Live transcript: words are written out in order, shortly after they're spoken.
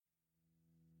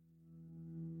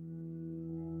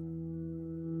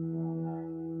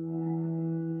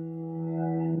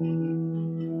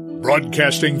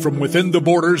Broadcasting from within the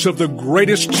borders of the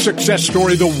greatest success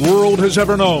story the world has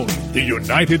ever known, the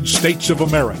United States of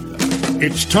America.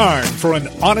 It's time for an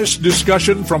honest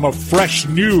discussion from a fresh,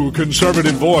 new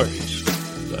conservative voice.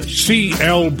 The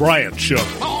C.L. Bryant Show.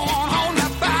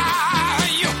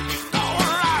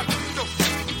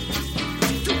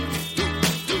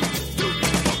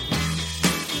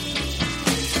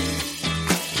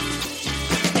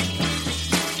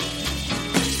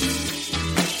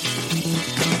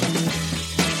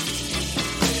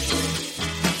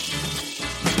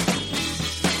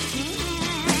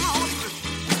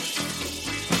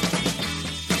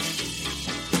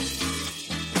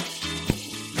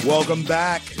 Welcome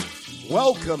back.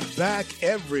 Welcome back,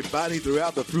 everybody,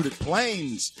 throughout the fruited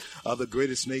plains of the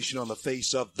greatest nation on the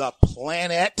face of the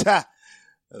planet.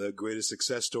 The greatest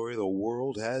success story the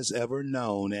world has ever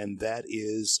known, and that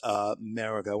is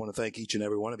America. I want to thank each and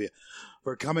every one of you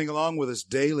for coming along with us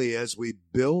daily as we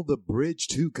build the bridge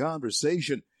to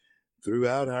conversation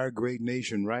throughout our great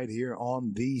nation right here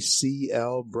on the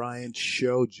C.L. Bryant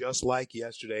Show. Just like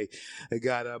yesterday, I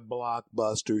got a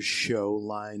blockbuster show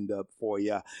lined up for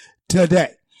you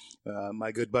today.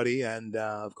 My good buddy and,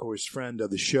 of course, friend of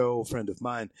the show, friend of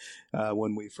mine,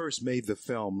 when we first made the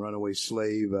film Runaway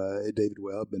Slave, David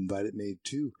Webb invited me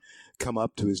to come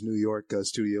up to his New York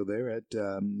studio there at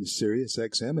Sirius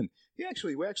XM, and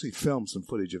we actually filmed some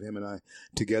footage of him and I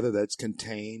together that's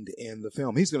contained in the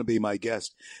film. He's going to be my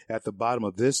guest at the bottom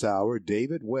of this hour.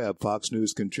 David Webb, Fox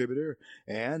News contributor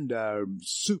and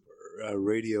super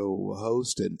radio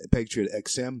host and Patriot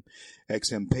XM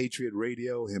Patriot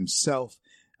Radio himself,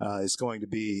 is going to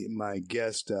be my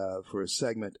guest for a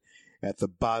segment at the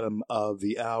bottom of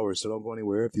the hour. So don't go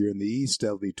anywhere. If you're in the East,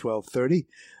 that'll be 12:30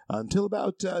 until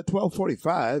about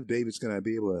 12:45. David's going to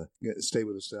be able to stay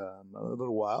with us a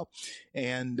little while.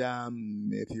 And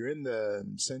if you're in the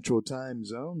Central Time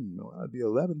Zone, it'll be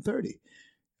 11:30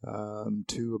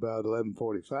 to about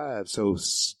 11:45. So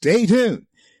stay tuned.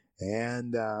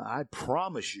 And I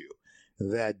promise you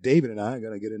that David and I are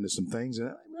going to get into some things, and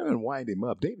I'm going to wind him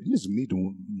up. David, you just need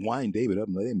to wind David up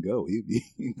and let him go.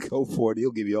 You go for it.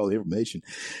 He'll give you all the information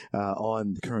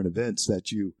on current events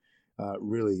that you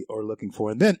really are looking for.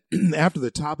 And then after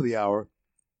the top of the hour,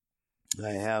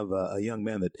 I have a young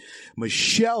man that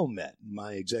Michelle met,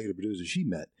 my executive producer. She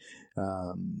met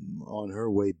on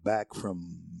her way back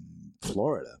from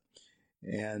Florida.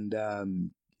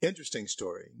 And interesting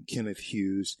story. Kenneth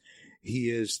Hughes.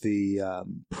 He is the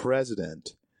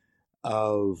president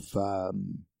of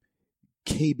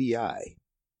KBI,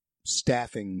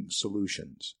 Staffing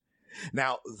Solutions.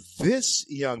 Now, this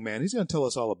young man, he's going to tell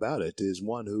us all about it, is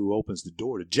one who opens the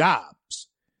door to jobs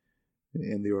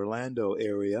in the Orlando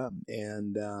area.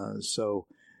 And so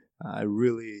I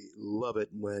really love it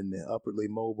when upwardly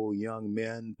mobile young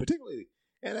men, particularly,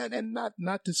 and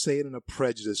not to say it in a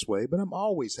prejudiced way, but I'm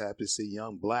always happy to see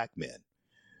young black men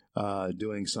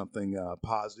doing something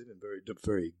positive and very,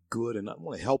 very good, and I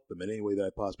want to help them in any way that I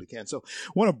possibly can. So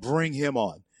I want to bring him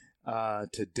on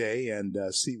today and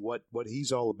see what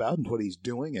he's all about and what he's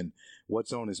doing and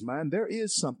what's on his mind. There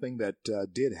is something that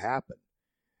did happen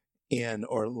in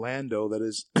Orlando that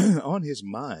is on his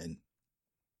mind,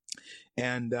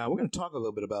 and we're going to talk a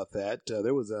little bit about that.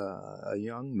 There was a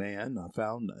young man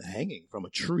found hanging from a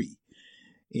tree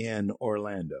in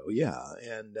Orlando. Yeah,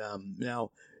 and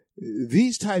now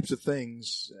these types of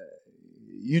things,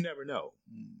 you never know.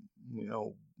 You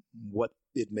know what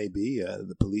it may be.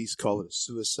 The police call it a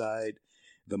suicide.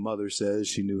 The mother says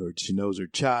she knows her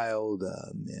child,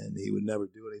 and he would never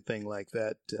do anything like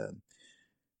that.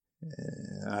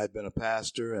 I've been a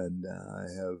pastor, and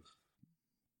I have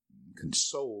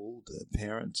consoled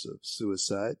parents of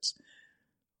suicides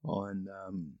on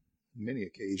many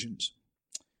occasions.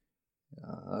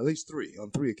 At least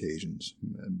on three occasions.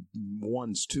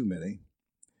 One's too many.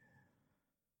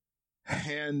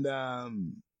 And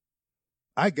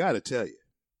I got to tell you,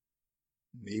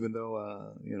 even though,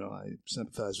 I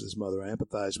sympathize with his mother, I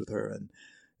empathize with her,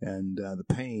 and the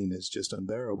pain is just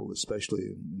unbearable,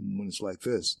 especially when it's like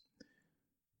this.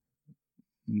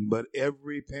 But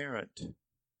every parent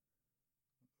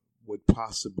would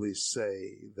possibly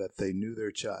say that they knew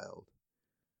their child,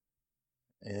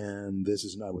 and this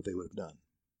is not what they would have done.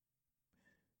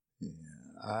 Yeah,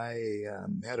 I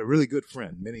had a really good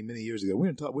friend many, many years ago.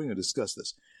 We're going to discuss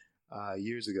this.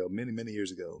 Years ago, many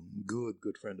years ago,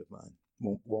 good friend of mine.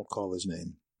 Won't call his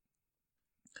name.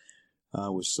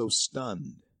 Was so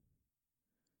stunned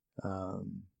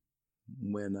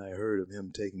when I heard of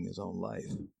him taking his own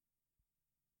life.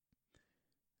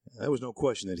 There was no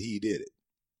question that he did it.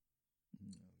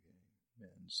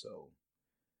 And so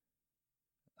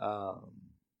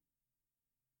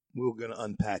we're going to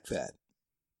unpack that.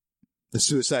 The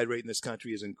suicide rate in this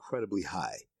country is incredibly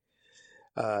high.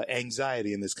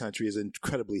 Anxiety in this country is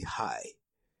incredibly high.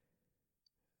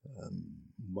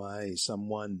 Why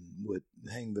someone would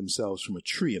hang themselves from a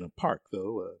tree in a park,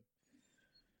 though,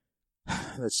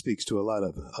 that speaks to a lot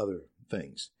of other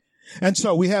things. And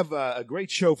so we have a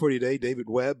great show for you today. David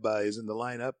Webb is in the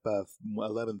lineup,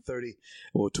 11:30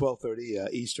 or 12:30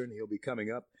 Eastern. He'll be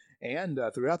coming up. And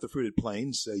throughout the Fruited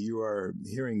Plains, you are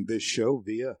hearing this show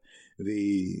via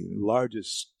the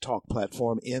largest talk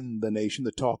platform in the nation,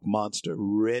 the talk monster,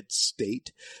 Red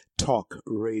State Talk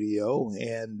Radio,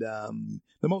 and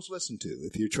the most listened to.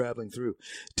 If you're traveling through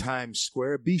Times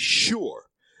Square, be sure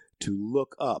to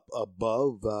look up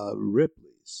above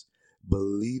Ripley's.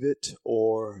 Believe it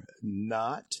or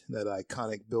not, that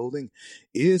iconic building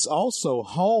is also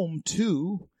home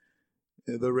to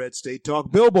the Red State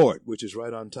Talk billboard, which is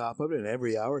right on top of it, and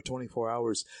every hour, 24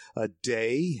 hours a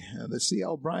day, the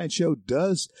C.L. Bryant Show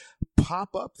does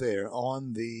pop up there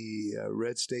on the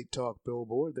Red State Talk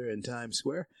billboard there in Times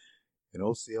Square, and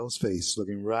old CL's face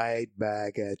looking right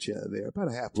back at you there, about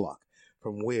a half block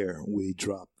from where we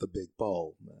drop the big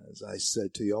ball. As I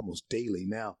said to you almost daily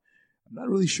now, I'm not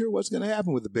really sure what's going to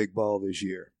happen with the big ball this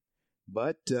year,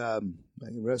 but you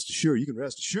can rest assured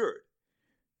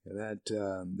that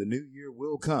the new year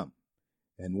will come,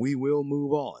 and we will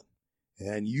move on.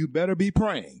 And you better be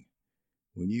praying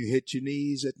when you hit your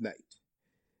knees at night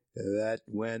that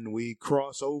when we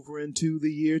cross over into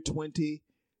the year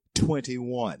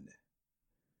 2021,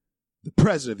 the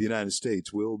President of the United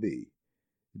States will be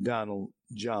Donald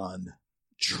John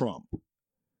Trump.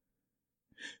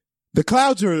 The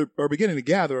clouds are beginning to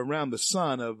gather around the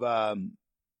son of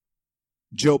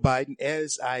Joe Biden,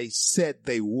 as I said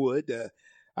they would.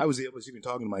 I was even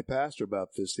talking to my pastor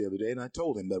about this the other day, and I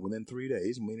told him that within 3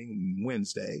 days, meaning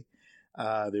Wednesday,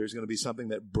 there's going to be something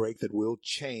that will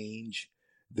change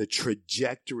the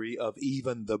trajectory of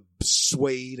even the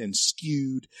swayed and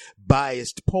skewed,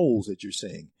 biased polls that you're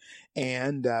seeing.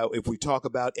 And if we talk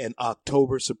about an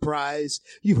October surprise,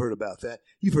 you've heard about that.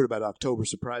 You've heard about October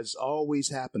surprises. Always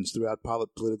happens throughout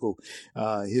political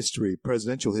history,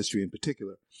 presidential history in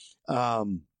particular.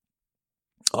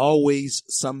 Always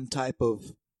some type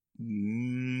of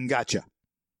gotcha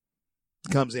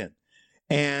comes in.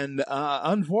 And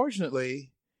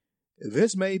unfortunately,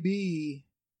 this may be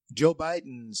Joe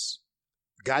Biden's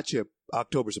gotcha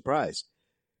October surprise.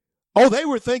 Oh, they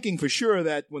were thinking for sure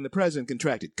that when the president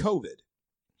contracted COVID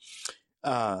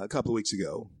a couple of weeks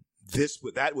ago,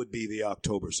 that would be the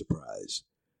October surprise.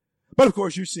 But of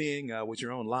course, you're seeing with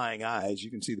your own lying eyes.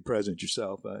 You can see the president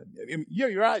yourself.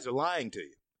 Your eyes are lying to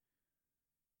you.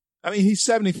 I mean, he's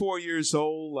 74 years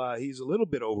old. He's a little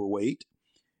bit overweight.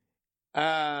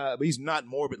 But he's not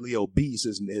morbidly obese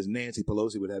as Nancy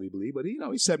Pelosi would have you believe. But,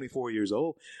 he's 74 years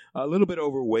old, a little bit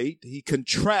overweight. He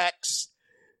contracts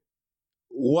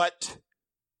what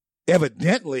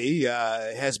evidently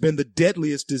has been the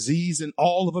deadliest disease in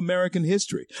all of American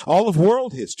history, all of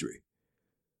world history.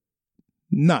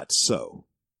 Not so.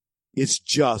 It's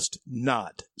just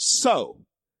not so.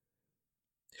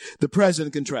 The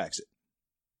president contracts it.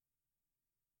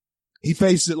 He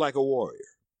faces it like a warrior.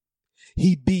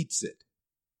 He beats it.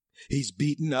 He's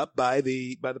beaten up by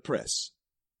the press.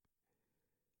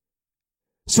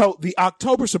 So the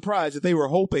October surprise that they were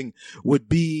hoping would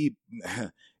be,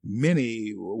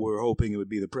 many were hoping it would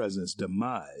be the president's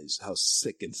demise. How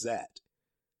sick is that?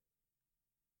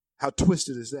 How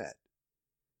twisted is that?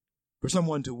 For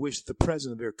someone to wish the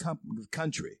president of their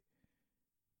country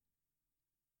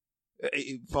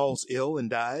falls ill and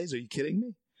dies? Are you kidding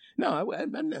me? No,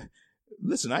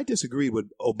 listen, I disagree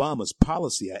with Obama's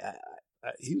policy.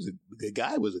 He was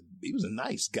a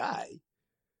nice guy.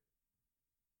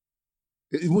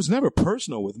 It was never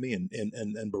personal with me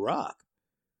and Barack.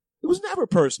 It was never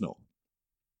personal.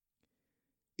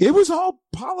 It was all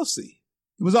policy.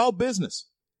 It was all business.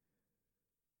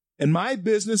 And my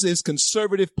business is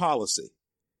conservative policy.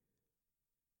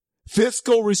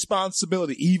 Fiscal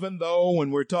responsibility, even though when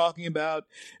we're talking about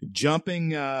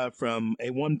jumping from a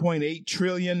 1.8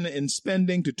 trillion in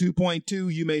spending to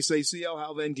 2.2, you may say, CL,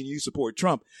 how then can you support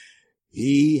Trump?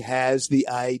 He has the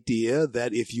idea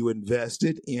that if you invest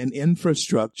it in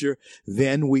infrastructure,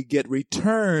 then we get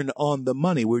return on the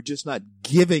money. We're just not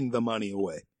giving the money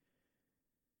away.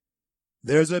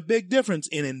 There's a big difference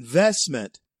in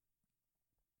investment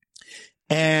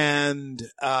and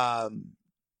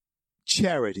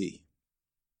charity.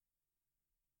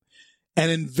 An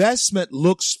investment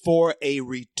looks for a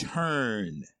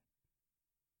return.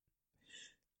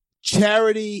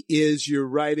 Charity is you're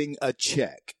writing a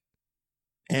check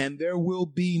And there will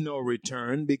be no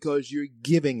return because you're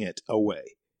giving it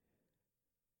away.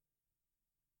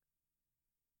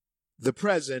 The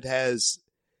president has,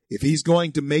 if he's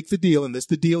going to make the deal, and this is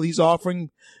the deal he's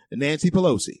offering Nancy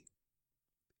Pelosi,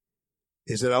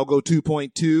 is that I'll go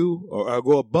 2.2 or I'll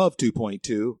go above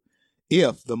 2.2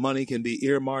 if the money can be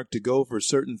earmarked to go for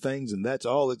certain things, and that's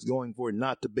all it's going for,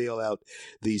 not to bail out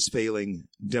these failing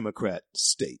Democrat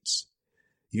states.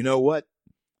 You know what?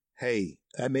 Hey,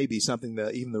 that may be something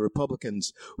that even the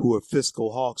Republicans who are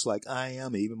fiscal hawks like I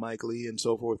am, even Mike Lee and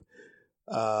so forth,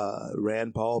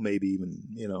 Rand Paul, maybe even,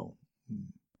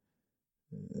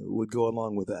 would go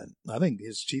along with that. I think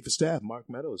his chief of staff, Mark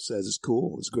Meadows, says it's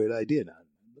cool. It's a great idea. Now,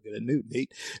 looking at Newt.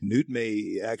 Newt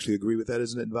may actually agree with that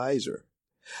as an advisor.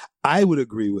 I would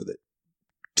agree with it,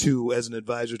 too, as an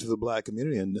advisor to the black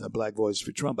community and Black Voice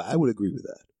for Trump. I would agree with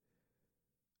that.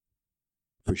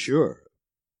 For sure.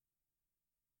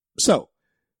 So,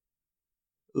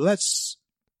 let's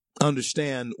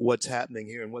understand what's happening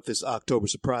here and what this October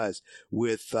surprise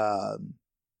with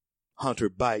Hunter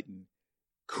Biden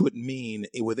could mean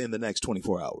within the next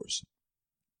 24 hours.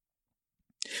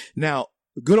 Now,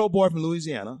 good old boy from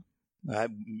Louisiana,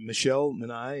 Michelle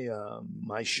and I,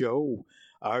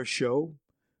 our show,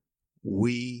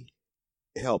 we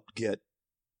helped get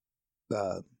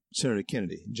Senator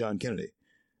Kennedy, John Kennedy,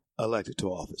 elected to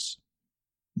office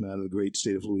out of the great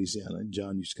state of Louisiana. And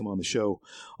John used to come on the show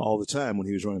all the time when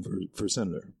he was running for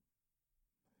senator.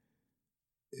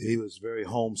 He was very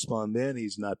homespun then.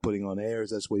 He's not putting on airs.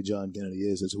 That's the way John Kennedy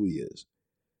is. That's who he is.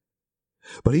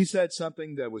 But he said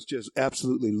something that was just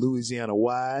absolutely Louisiana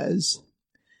wise.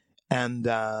 And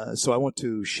so I want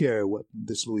to share what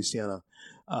this Louisiana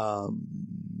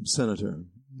senator,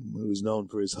 who is known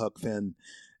for his Huck Finn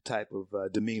type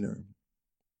of demeanor,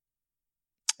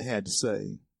 had to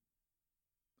say.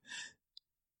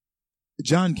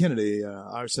 John Kennedy,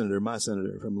 our senator, my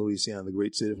senator from Louisiana, the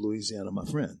great state of Louisiana, my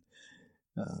friend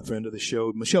of the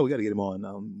show. Michelle, we got to get him on.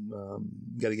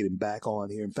 Got to get him back on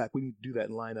here. In fact, we need to do that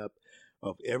lineup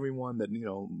of everyone that,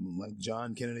 like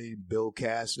John Kennedy, Bill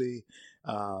Cassidy,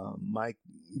 Mike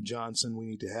Johnson. We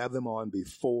need to have them on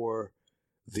before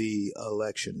the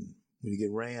election. We need to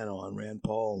get Rand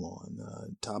Paul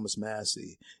on, Thomas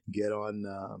Massey, get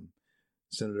on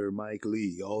Senator Mike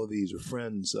Lee. All of these are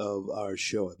friends of our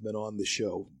show, have been on the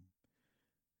show.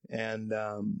 And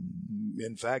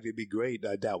in fact, it'd be great.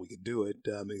 I doubt we could do it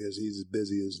because he's as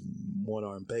busy as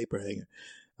one-armed paper hanger.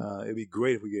 It'd be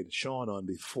great if we get Sean on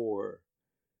before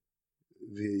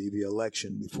the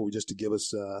election, just to give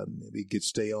us, maybe he could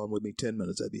stay on with me 10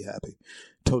 minutes. I'd be happy.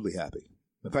 Totally happy.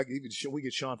 In fact, we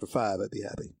get Sean for 5, I'd be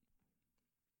happy.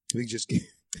 We just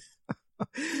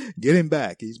get him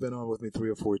back. He's been on with me 3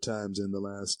 or 4 times in the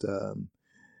last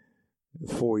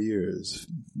 4 years,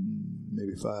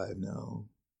 maybe 5 now.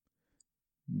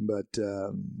 But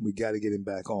we got to get him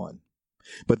back on.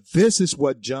 But this is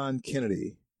what John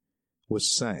Kennedy was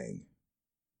saying.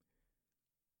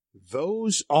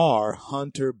 Those are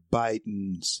Hunter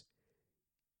Biden's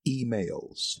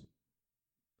emails.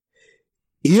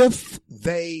 If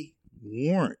they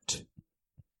weren't,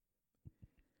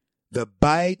 the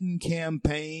Biden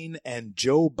campaign and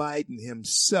Joe Biden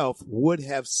himself would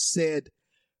have said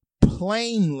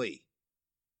plainly,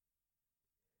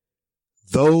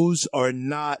 those are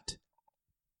not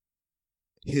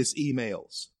his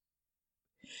emails.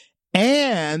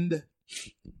 And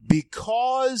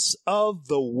because of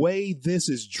the way this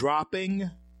is dropping,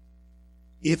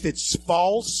 if it's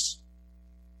false,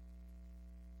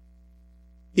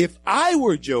 if I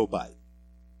were Joe Biden,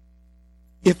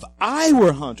 if I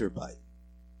were Hunter Biden,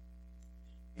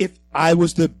 if I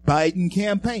was the Biden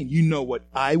campaign, you know what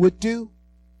I would do?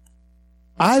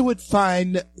 I would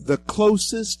find the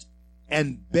closest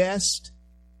and best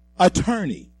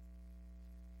attorney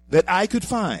that I could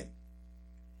find,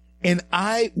 and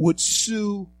I would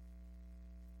sue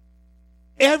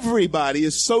everybody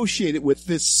associated with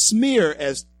this smear,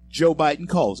 as Joe Biden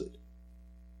calls it.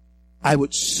 I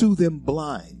would sue them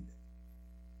blind.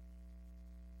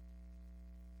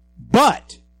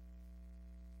 But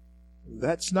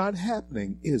that's not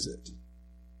happening, is it?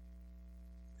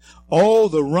 Oh,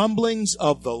 the rumblings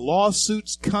of the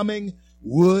lawsuits coming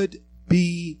would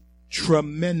be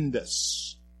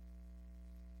tremendous.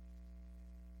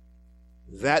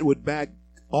 That would back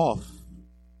off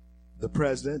the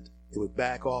president. It would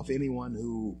back off anyone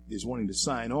who is wanting to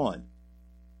sign on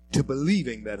to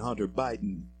believing that Hunter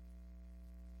Biden,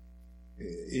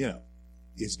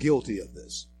 is guilty of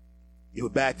this. It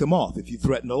would back them off if you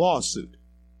threaten a lawsuit.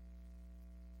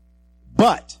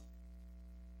 But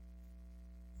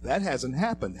that hasn't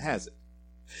happened, has it?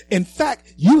 In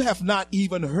fact, you have not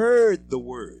even heard the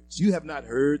words. You have not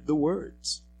heard the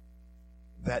words.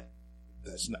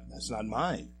 That's not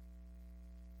mine.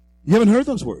 You haven't heard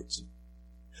those words.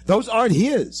 Those aren't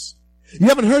his. You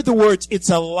haven't heard the words, it's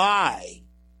a lie.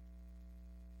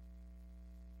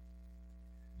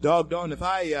 Doggone, if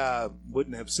I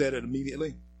wouldn't have said it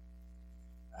immediately,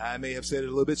 I may have said it a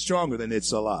little bit stronger than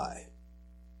it's a lie.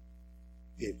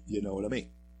 If you know what I mean.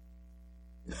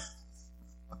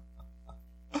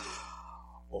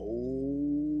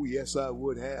 Oh, yes, I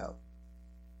would have.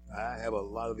 I have a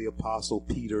lot of the Apostle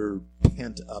Peter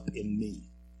pent up in me.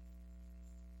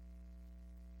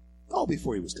 Oh,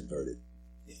 before he was converted.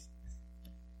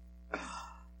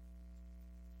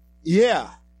 Yeah.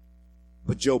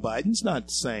 But Joe Biden's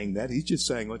not saying that. He's just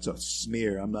saying, oh, it's a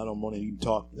smear. I don't want to even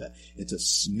talk to that. It's a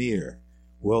smear.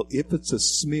 Well, if it's a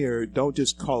smear, don't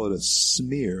just call it a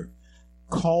smear.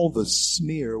 Call the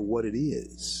smear what it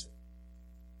is.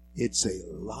 It's a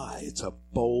lie. It's a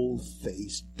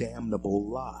bold-faced, damnable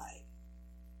lie.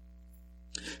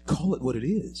 Call it what it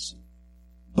is.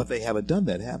 But they haven't done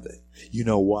that, have they? You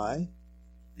know why?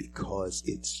 Because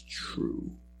it's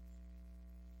true.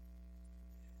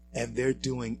 And they're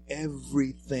doing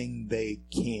everything they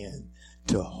can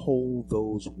to hold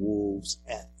those wolves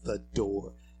at the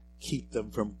door. Keep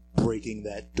them from breaking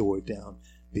that door down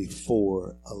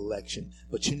before election.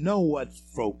 But you know what,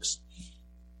 folks?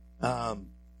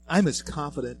 I'm as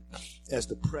confident as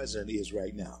the president is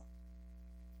right now.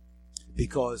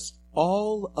 Because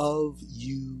all of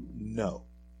you know,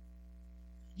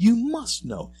 you must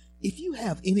know, if you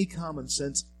have any common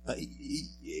sense,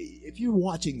 if you're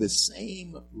watching the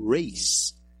same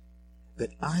race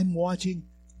that I'm watching,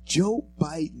 Joe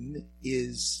Biden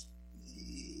is,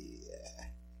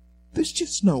 there's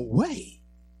just no way.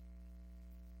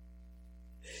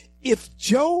 If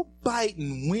Joe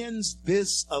Biden wins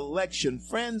this election,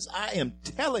 friends, I am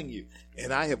telling you,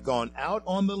 and I have gone out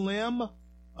on the limb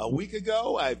a week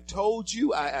ago. I've told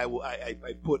you I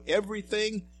put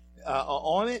everything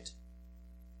on it,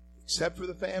 except for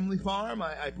the family farm.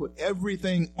 I put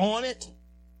everything on it,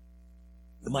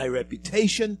 my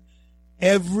reputation,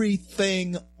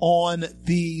 everything on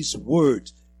these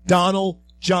words. Donald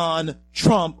John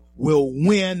Trump will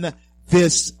win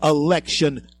this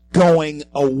election going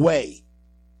away.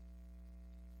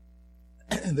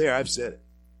 There, I've said it.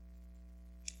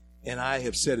 And I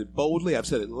have said it boldly. I've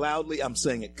said it loudly. I'm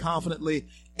saying it confidently.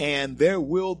 And there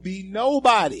will be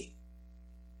nobody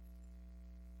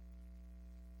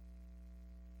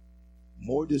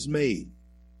more dismayed.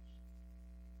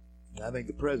 I think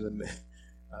the president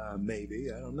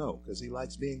maybe. I don't know, because he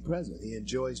likes being president. He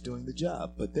enjoys doing the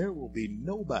job. But there will be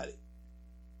nobody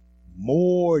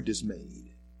more dismayed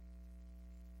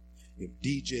if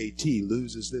DJT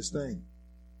loses this thing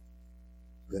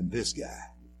than this guy.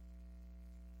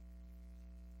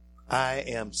 I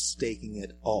am staking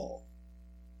it all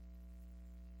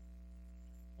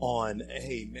on,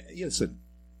 hey, man, listen,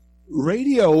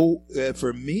 radio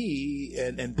for me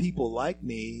and people like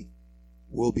me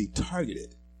will be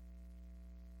targeted.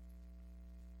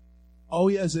 Oh,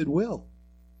 yes, it will.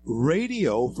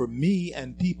 Radio for me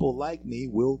and people like me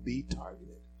will be targeted.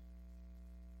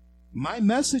 My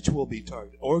message will be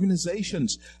targeted.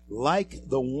 Organizations like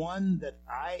the one that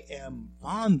I am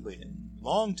fondly and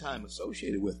long time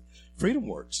associated with, Freedom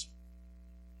Works,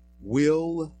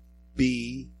 will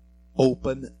be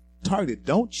open targeted.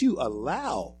 Don't you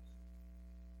allow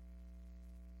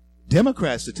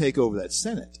Democrats to take over that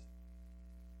Senate.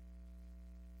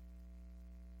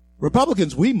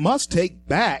 Republicans, we must take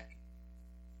back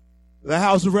the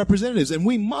House of Representatives, and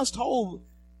we must hold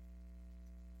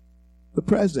the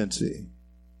presidency.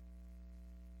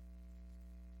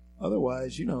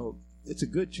 Otherwise, you know, it's a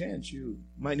good chance you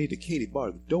might need to Katie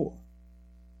bar the door.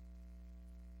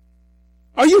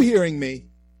 Are you hearing me?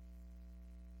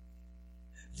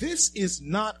 This is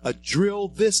not a drill.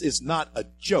 This is not a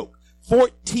joke.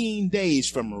 14 days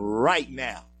from right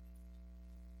now.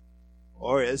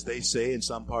 Or as they say in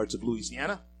some parts of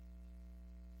Louisiana,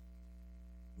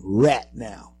 rat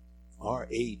now.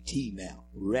 R-A-T now.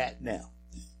 Rat now.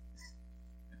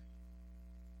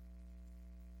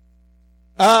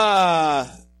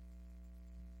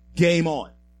 Game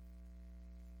on.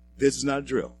 This is not a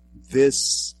drill.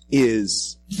 This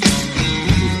is...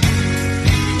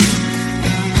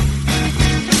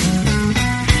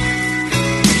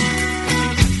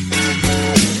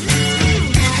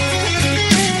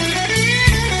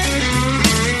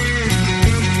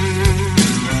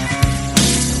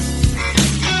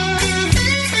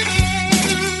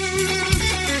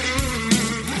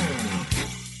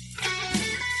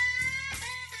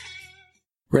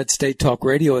 Red State Talk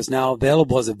Radio is now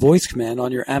available as a voice command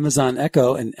on your Amazon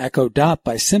Echo and Echo Dot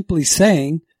by simply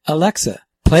saying, Alexa,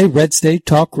 play Red State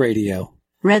Talk Radio.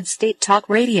 Red State Talk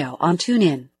Radio on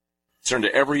TuneIn. Concern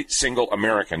to every single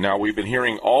American. Now, we've been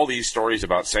hearing all these stories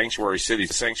about sanctuary cities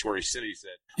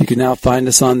that... You can now find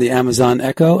us on the Amazon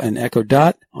Echo and Echo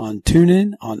Dot, on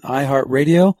TuneIn, on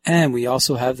iHeartRadio, and we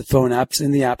also have the phone apps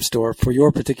in the App Store for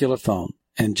your particular phone.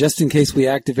 And just in case we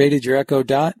activated your Echo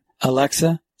Dot,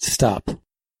 Alexa, stop.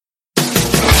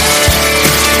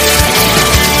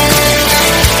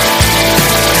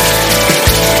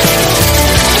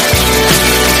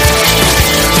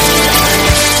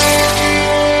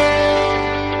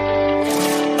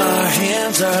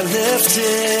 Are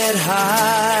lifted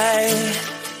high.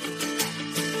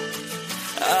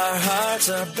 Our hearts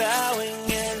are bowing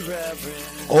in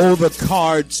reverence. Oh, the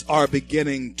cards are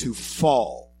beginning to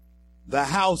fall. The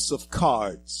house of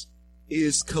cards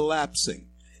is collapsing.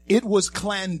 It was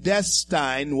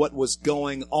clandestine what was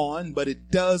going on, but it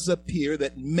does appear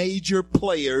that major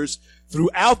players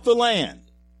throughout the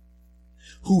land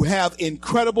who have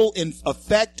incredible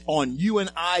effect on you and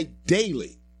I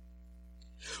daily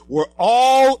were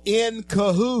all in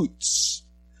cahoots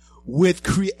with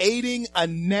creating a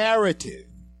narrative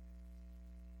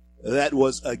that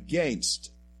was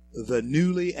against the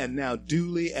newly and now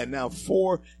duly and now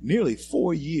nearly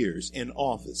 4 years in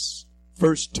office,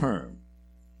 first term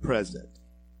President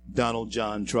Donald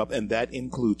John Trump, and that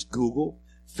includes Google,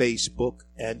 Facebook,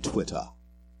 and Twitter.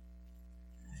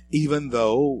 Even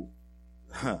though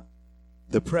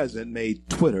the president made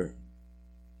Twitter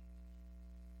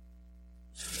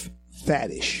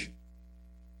faddish.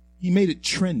 He made it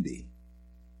trendy.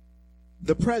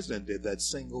 The president did that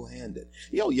single-handed.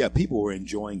 Oh, yeah, people were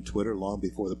enjoying Twitter long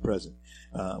before the president.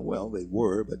 Well, they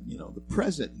were, but, the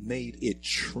president made it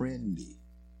trendy.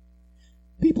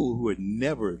 People who had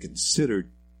never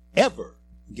considered ever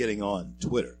getting on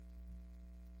Twitter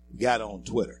got on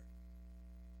Twitter.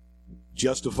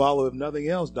 Just to follow, if nothing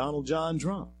else, Donald John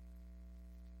Trump.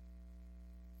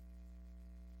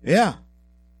 Yeah.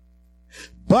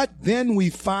 But then we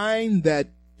find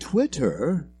that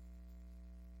Twitter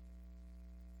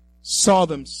saw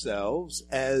themselves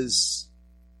as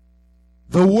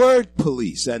the word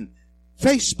police, and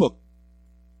Facebook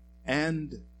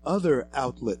and other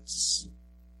outlets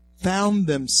found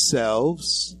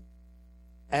themselves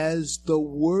as the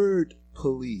word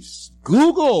police.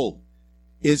 Google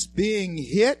is being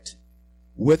hit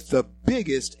with the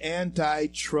biggest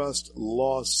antitrust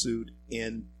lawsuit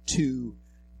in 2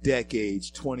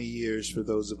 decades, 20 years for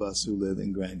those of us who live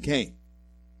in Grand Cane.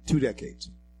 2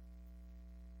 decades.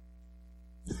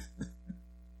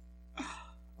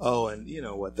 Oh, and you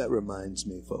know what? That reminds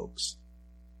me, folks.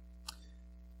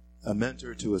 A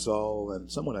mentor to us all,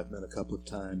 and someone I've met a couple of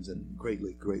times and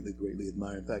greatly, greatly, greatly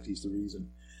admire. In fact, he's the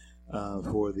reason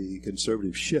for the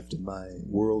conservative shift in my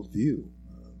worldview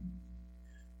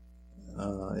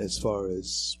as far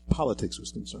as politics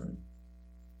was concerned.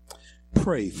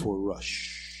 Pray for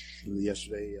Rush.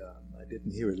 Yesterday, I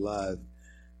didn't hear it live.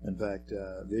 In fact,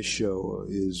 this show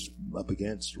is up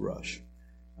against Rush,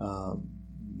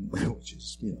 which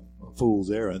is, a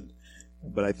fool's errand.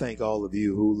 But I thank all of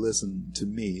you who listen to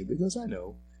me, because I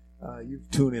know you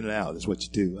tune in and out is what you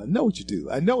do. I know what you do.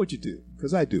 I know what you do,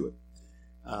 because I do it.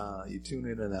 You tune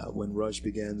in and out. When Rush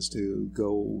begins to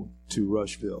go to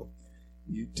Rushville,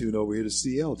 you tune over here to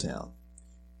CL Town.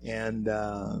 And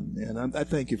I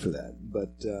thank you for that.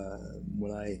 But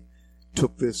when I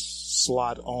took this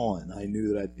slot on, I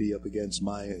knew that I'd be up against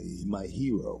my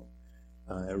hero,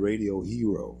 a radio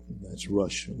hero. That's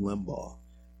Rush Limbaugh.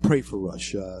 Pray for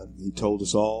Rush. He told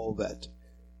us all that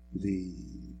the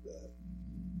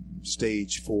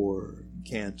stage 4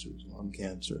 cancer, lung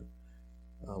cancer,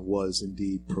 was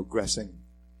indeed progressing.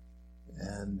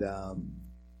 And,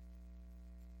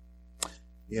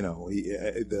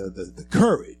 the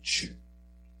courage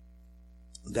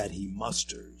that he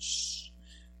musters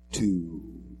to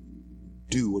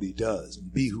do what he does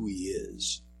and be who he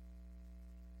is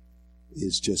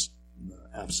just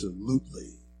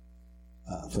absolutely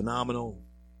phenomenal.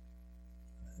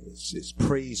 It's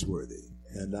praiseworthy,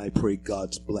 and I pray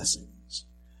God's blessings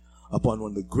upon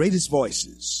one of the greatest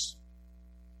voices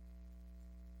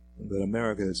that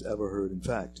America has ever heard. In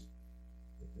fact,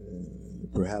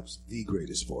 perhaps the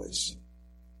greatest voice,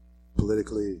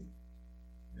 politically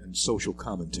and social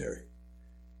commentary,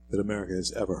 that America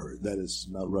has ever heard. That is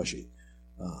not Rush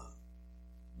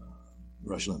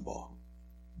Limbaugh.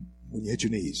 When you hit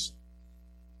your knees,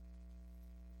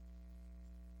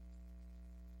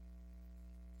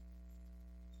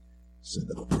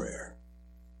 send up a prayer.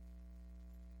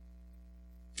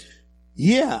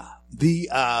 Yeah, the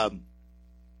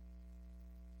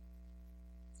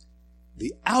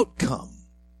outcome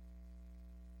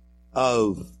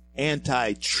of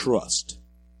antitrust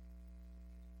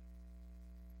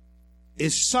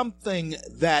is something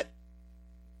that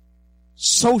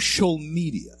social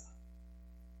media,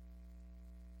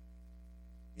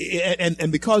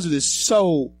 and because it is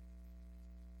so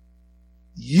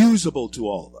usable to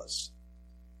all of us,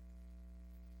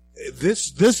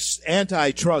 this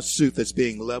antitrust suit that's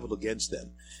being leveled against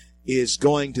them is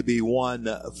going to be one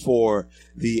for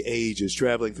the ages.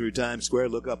 Traveling through Times Square,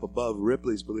 look up above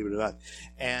Ripley's, believe it or not,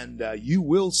 and you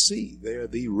will see there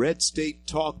the Red State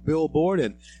Talk billboard,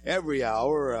 and every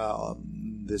hour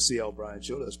the C.L. Bryant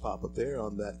Show does pop up there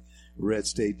on that Red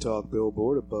State Talk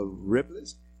billboard above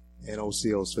Ripley's, and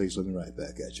OCL's face looking right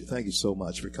back at you. Thank you so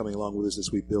much for coming along with us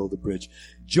as we build the bridge.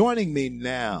 Joining me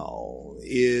now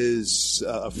is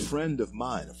a friend of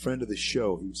mine, a friend of the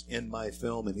show. He was in my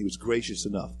film, and he was gracious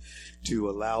enough to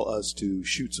allow us to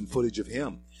shoot some footage of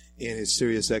him in his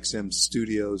SiriusXM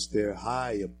studios there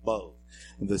high above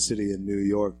the city of New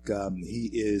York.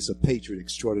 He is a patriot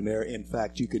extraordinaire. In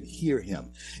fact, you can hear him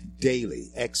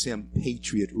daily, XM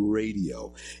Patriot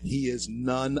Radio. He is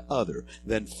none other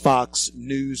than Fox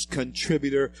News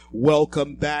contributor.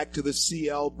 Welcome back to the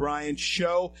C.L. Bryant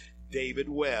Show, David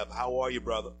Webb. How are you,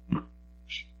 brother?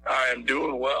 I am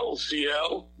doing well,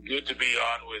 CL. Good to be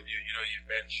on with you. You know, you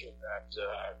mentioned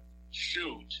that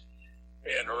shoot.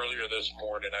 And earlier this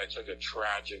morning, I took a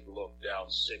tragic look down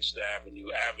 6th Avenue,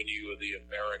 Avenue of the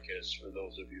Americas, for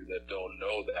those of you that don't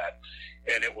know that,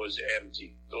 and it was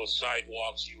empty. Those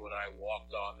sidewalks you and I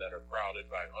walked on that are crowded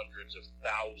by hundreds of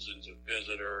thousands of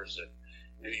visitors and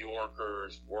New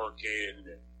Yorkers working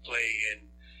and playing,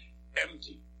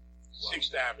 empty. Wow.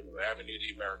 6th Avenue, Avenue of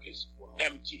the Americas,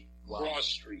 empty. Wow. Cross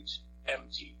streets,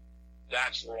 empty.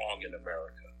 That's wrong in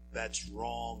America. That's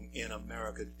wrong in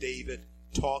America. David,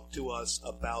 talk to us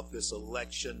about this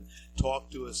election.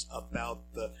 Talk to us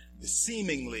about the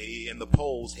seemingly in the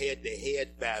polls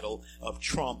head-to-head battle of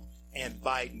Trump and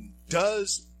Biden.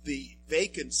 Does the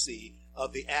vacancy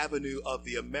of the Avenue of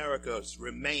the Americas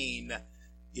remain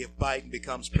if Biden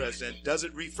becomes president? Does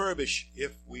it refurbish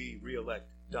if we reelect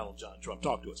Donald John Trump?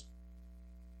 Talk to us.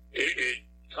 It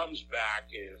comes back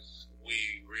if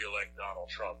we reelect Donald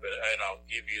Trump, and I'll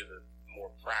give you the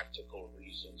more practical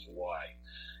reasons why.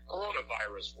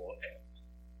 Coronavirus will end.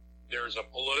 There's a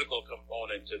political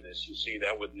component to this. You see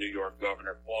that with New York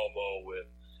Governor Cuomo, with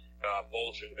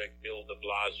Bolshevik Bill de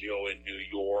Blasio in New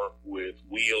York, with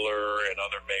Wheeler and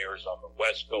other mayors on the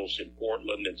West Coast, in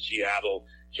Portland and Seattle,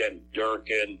 Jen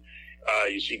Durkin.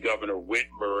 You see Governor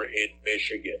Whitmer in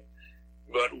Michigan.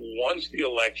 But once the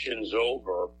election's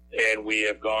over and we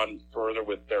have gone further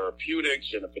with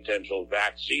therapeutics and a potential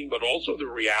vaccine, but also the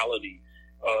reality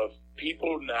of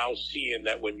people now seeing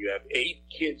that when you have 8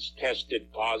 kids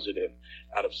tested positive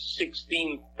out of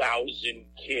 16,000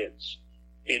 kids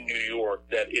in New York,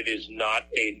 that it is not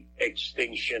an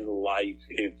extinction-like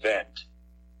event.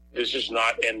 This is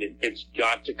not ended. It's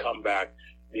got to come back.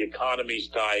 The economy's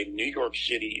dying. New York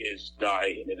City is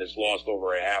dying. It has lost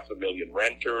over 500,000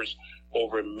 renters.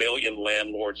 Over 1 million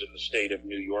landlords in the state of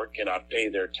New York cannot pay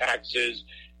their taxes.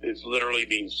 It's literally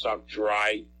being sucked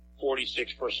dry.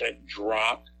 46%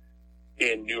 drop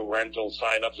in new rental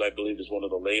signups, I believe, is one of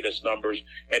the latest numbers,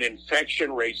 and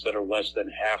infection rates that are less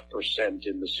than 0.5%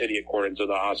 in the city, according to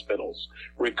the hospitals.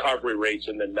 Recovery rates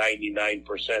in the 99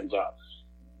 percentile.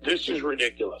 This is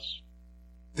ridiculous.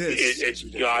 It's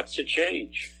got to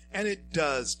change. And it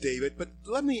does, David. But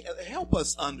let me help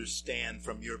us understand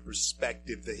from your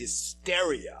perspective the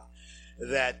hysteria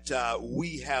that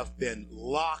we have been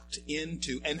locked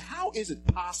into. And how is it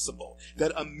possible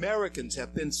that Americans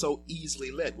have been so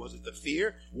easily led? Was it the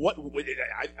fear? What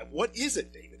is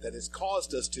it, David, that has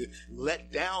caused us to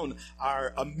let down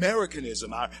our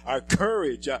Americanism, our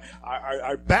courage,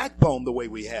 our backbone the way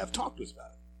we have? Talk to us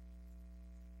about it.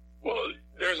 Well,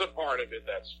 there's a part of it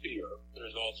that's fear.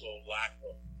 There's also a lack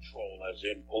of control, as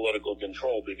in political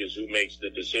control, because who makes the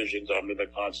decisions under the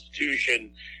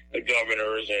Constitution? The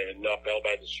governors, and upheld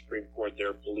by the Supreme Court,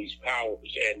 their police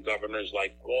powers. And governors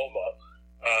like Cuomo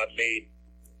made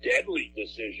deadly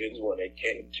decisions when it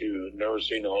came to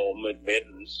nursing home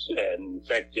admittance and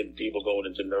infected people going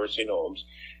into nursing homes.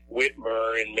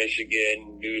 Whitmer in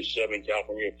Michigan, Newsom in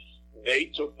California, they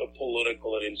took the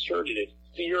political and inserted it.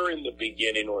 Fear in the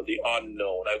beginning, or the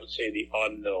unknown, I would say the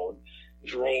unknown,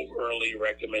 drove early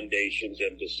recommendations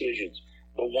and decisions.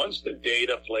 But once the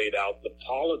data played out, the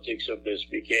politics of this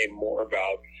became more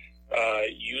about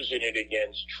using it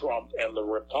against Trump and the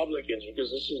Republicans,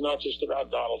 because this is not just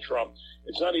about Donald Trump.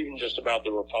 It's not even just about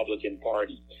the Republican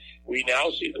Party. we now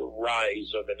see the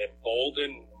rise of an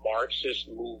emboldened Marxist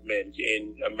movement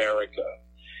in America,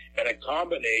 and a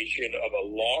combination of a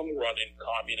long-running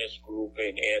communist group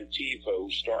in Antifa, who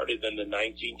started in the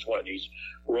 1920s,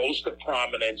 rose to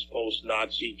prominence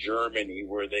post-Nazi Germany,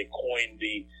 where they coined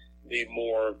the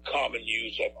more common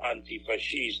use of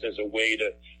anti-fascist as a way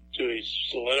to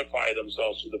solidify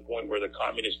themselves to the point where the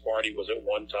Communist Party was at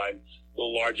one time the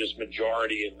largest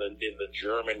majority in the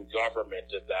German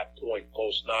government at that point,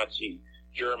 post-Nazi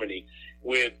Germany,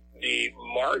 with the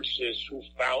Marxists who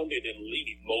founded and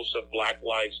lead most of Black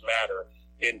Lives Matter,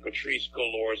 in Patrisse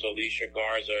Cullors, Alicia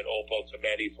Garza, and Opal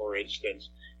Tometi, for instance.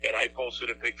 And I posted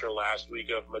a picture last week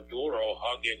of Maduro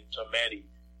hugging Tometi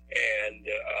and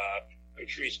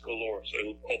Patrisse Cullors,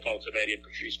 Opal Tometi and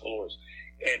Patrisse Cullors.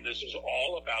 And this is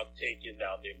all about taking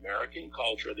down the American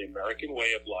culture, the American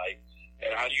way of life.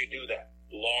 And how do you do that?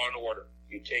 Law and order.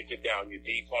 You take it down. You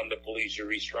defund the police. You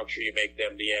restructure. You make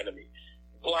them the enemy.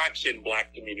 Blacks in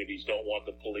black communities don't want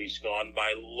the police gone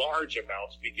by large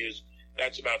amounts because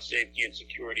that's about safety and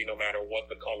security no matter what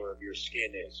the color of your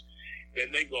skin is. Then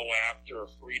they go after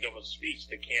freedom of speech,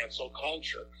 the cancel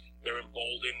culture. They're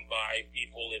emboldened by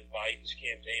people in Biden's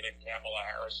campaign and Kamala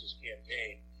Harris's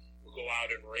campaign who go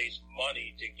out and raise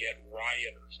money to get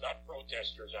rioters, not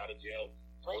protesters, out of jail.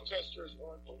 Protesters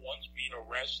weren't the ones being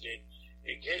arrested.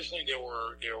 Occasionally there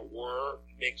were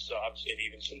mix-ups and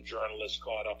even some journalists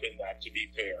caught up in that, to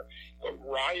be fair. But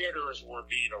rioters were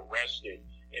being arrested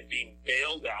and being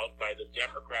bailed out by the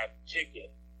Democrat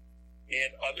ticket. And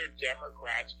other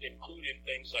Democrats, including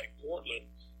things like Portland,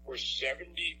 were 70+%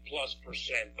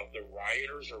 of the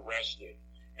rioters arrested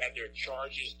and their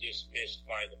charges dismissed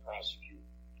by the prosecutor.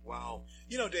 Wow.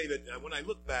 You know, David, when I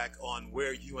look back on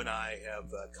where you and I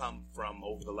have come from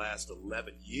over the last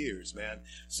 11 years, man,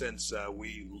 since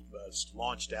we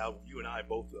launched out, you and I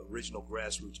both original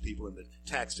grassroots people in the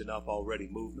Taxed Enough Already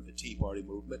movement, the Tea Party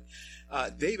movement.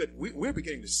 David, we're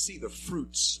beginning to see the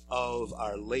fruits of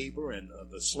our labor and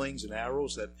the slings and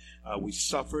arrows that we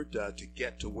suffered to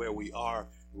get to where we are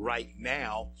right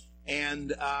now.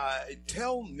 And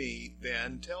tell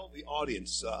the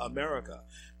audience, America,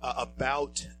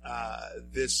 about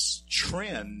this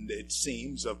trend, it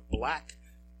seems, of black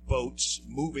votes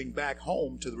moving back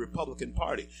home to the Republican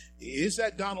Party. Is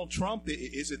that Donald Trump?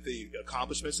 Is it the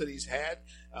accomplishments that he's had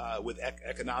with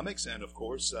economics and, of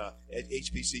course, at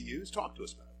HBCUs? Talk to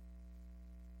us about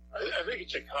it. I think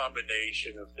it's a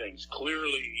combination of things.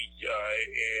 Clearly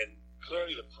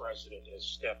the president has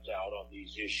stepped out on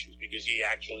these issues because he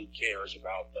actually cares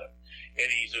about them. And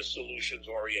he's a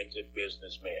solutions-oriented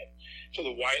businessman. So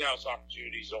the White House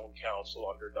Opportunity Zone Council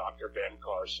under Dr. Ben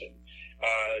Carson,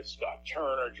 Scott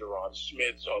Turner, Jerron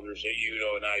Smith, others that you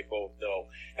know and I both know,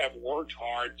 have worked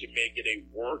hard to make it a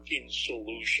working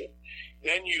solution.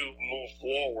 Then you move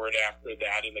forward after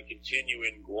that in the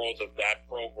continuing growth of that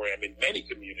program in many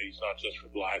communities, not just for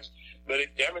blacks, but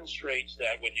it demonstrates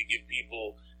that when you give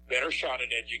people better shot at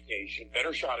education,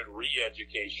 better shot at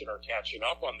re-education or catching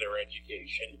up on their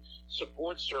education,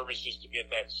 support services to get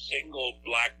that single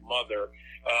black mother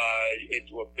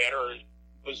into a better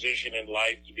position in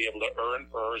life to be able to earn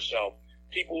for herself.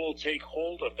 People will take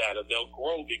hold of that and they'll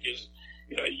grow because,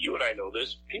 you know, you and I know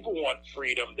this. People want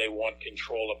freedom. They want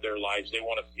control of their lives. They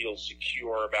want to feel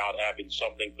secure about having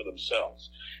something for themselves.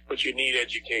 But you need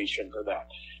education for that.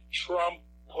 Trump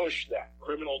pushed that.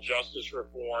 Criminal justice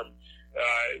reform,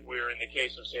 where in the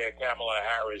case of, say, Kamala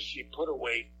Harris, she put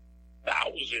away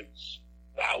thousands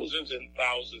and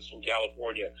thousands from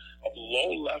California of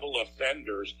low-level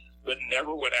offenders but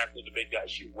never went after the big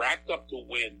guys. She racked up the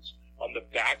wins on the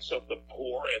backs of the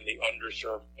poor and the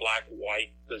underserved, black,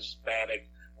 white, Hispanic,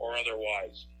 or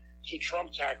otherwise. So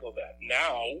Trump tackled that.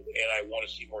 Now, and I want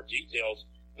to see more details,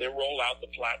 they roll out the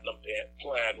Platinum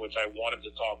Plan, which I wanted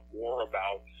to talk more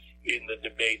about in the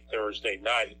debate Thursday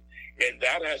night. And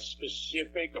that has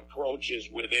specific approaches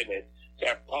within it to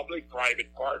have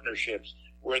public-private partnerships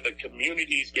where the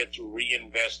communities get to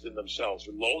reinvest in themselves.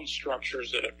 Loan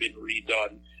structures that have been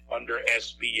redone under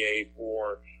SBA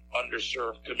for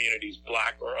underserved communities,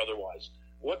 black or otherwise.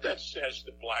 What that says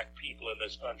to black people in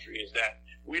this country is that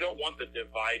we don't want the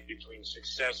divide between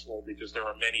successful, because there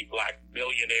are many black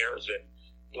millionaires and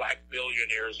black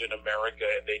billionaires in America,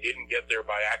 and they didn't get there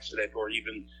by accident or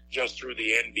even just through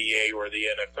the NBA or the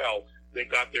NFL. They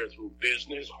got there through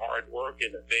business, hard work,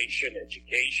 innovation,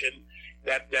 education.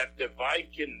 That divide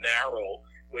can narrow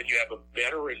when you have a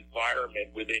better environment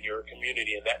within your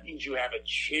community, and that means you have a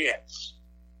chance.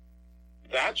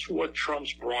 That's what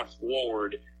Trump's brought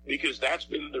forward, because that's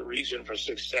been the reason for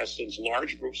success since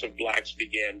large groups of blacks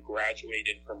began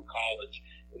graduating from college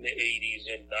in the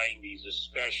 80s and 90s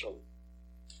especially.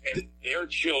 And their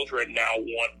children now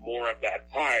want more of that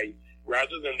pie,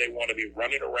 rather than they want to be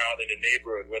running around in a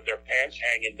neighborhood with their pants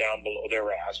hanging down below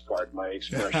their ass, pardon my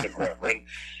expression, Reverend,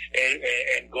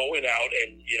 and going out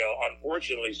and,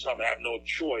 unfortunately some have no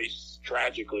choice,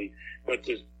 tragically, but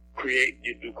to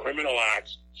do criminal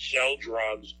acts, sell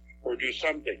drugs, or do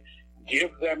something.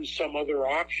 Give them some other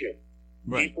option.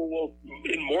 Right.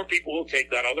 More people will take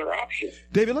that other option.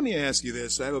 David, let me ask you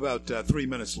this. I have about 3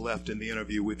 minutes left in the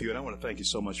interview with you, and I want to thank you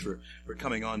so much for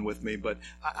coming on with me. But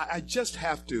I just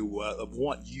have to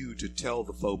want you to tell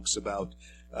the folks about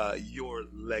your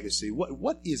legacy.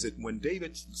 What is it when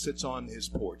David sits on his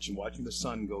porch and watching the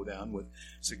sun go down with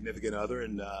significant other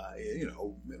and,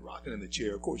 rocking in the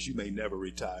chair? Of course, you may never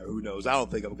retire. Who knows? I don't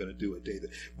think I'm going to do it,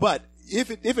 David. But if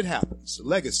it happens,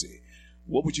 legacy,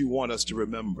 what would you want us to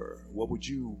remember? What would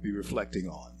you be reflecting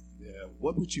on?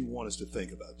 What would you want us to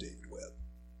think about David Webb?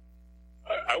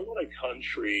 I want a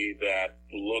country that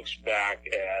looks back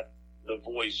at the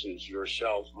voices,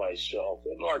 yourself, myself,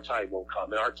 and our time will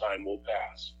come and our time will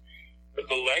pass. But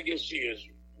the legacy is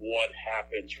what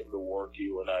happens from the work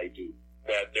you and I do.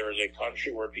 That there is a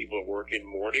country where people are working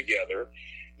more together.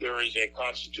 There is a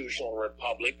constitutional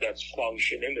republic that's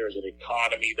functioning. There's an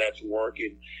economy that's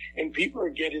working. And people are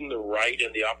getting the right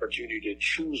and the opportunity to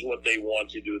choose what they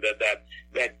want to do.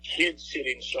 That kid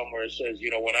sitting somewhere says,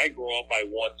 when I grow up, I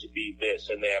want to be this,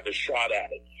 and they have a shot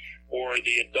at it. Or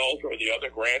the adult or the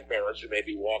other grandparents who may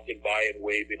be walking by and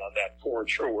waving on that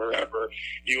porch or wherever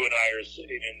you and I are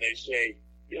sitting, and they say,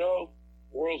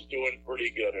 world's doing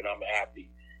pretty good and I'm happy.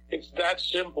 It's that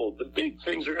simple. The big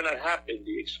things are going to happen.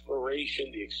 The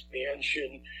exploration, the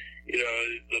expansion,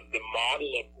 the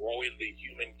model of growing the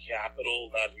human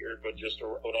capital, not here, but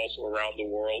also around the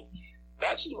world.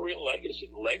 That's the real legacy.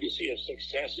 The legacy of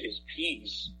success is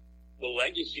peace. The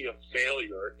legacy of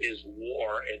failure is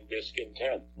war and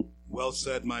discontent. Well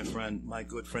said, my friend, my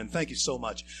good friend. Thank you so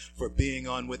much for being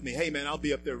on with me. Hey, man, I'll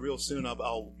be up there real soon.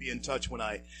 I'll be in touch when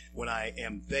I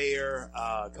am there,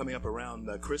 coming up around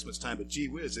Christmas time. But gee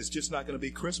whiz, it's just not going to be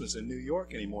Christmas in New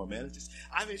York anymore, man.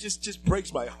 It just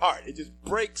breaks my heart. It just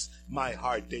breaks my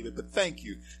heart, David. But thank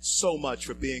you so much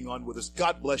for being on with us.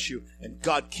 God bless you, and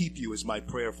God keep you is my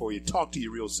prayer for you. Talk to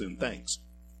you real soon. Thanks.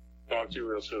 Talk to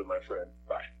you real soon, my friend.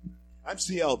 Bye. I'm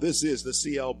CL. This is the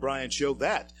CL Bryant Show.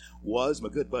 That was my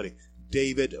good buddy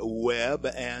David Webb,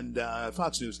 and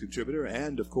Fox News contributor,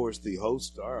 and of course the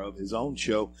host of his own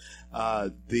show,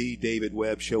 the David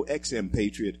Webb Show, XM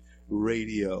Patriot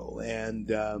Radio. And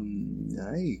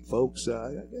hey, folks,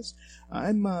 I guess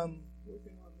I'm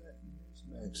working on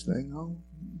that next thing.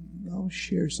 I'll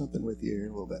share something with you here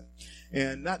in a little bit,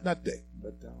 and not today,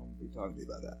 but I'll be talking to you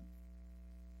about that.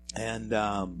 And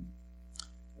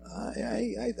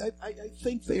I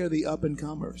think they are the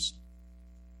up-and-comers.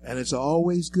 And it's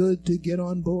always good to get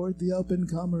on board the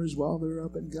up-and-comers while they're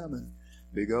up and coming.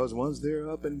 Because once they're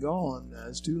up and gone,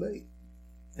 it's too late.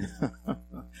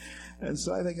 And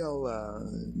so I think I'll,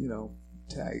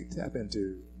 tap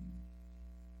into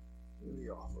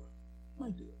the offer.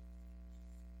 Might do it.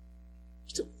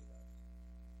 Still.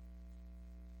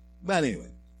 But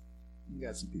anyway, you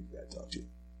got some people you got to talk to.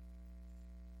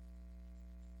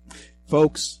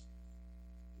 Folks,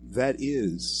 that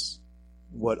is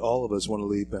what all of us want to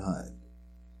leave behind,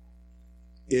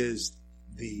 is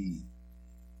the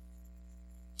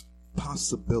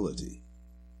possibility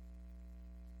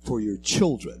for your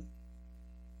children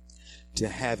to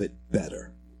have it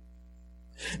better.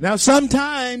 Now,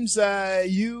 sometimes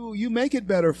you make it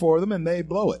better for them and they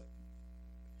blow it.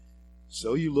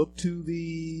 So you look to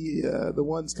the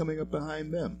ones coming up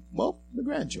behind them. Well, the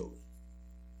grandchildren.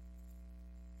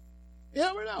 You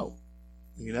never know.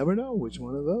 You never know which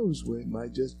one of those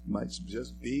might just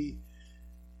be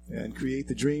and create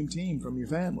the dream team from your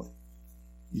family.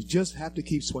 You just have to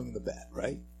keep swinging the bat,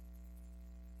 right?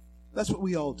 That's what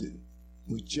we all do.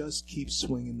 We just keep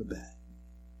swinging the bat.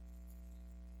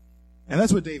 And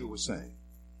that's what David was saying.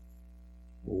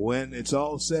 When it's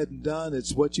all said and done,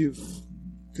 it's what you've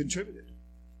contributed.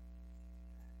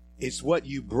 It's what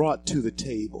you brought to the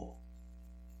table.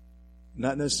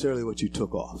 Not necessarily what you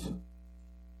took off.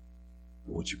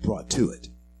 What you brought to it.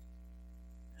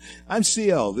 I'm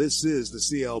CL. This is the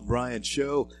CL Bryant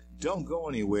Show. Don't go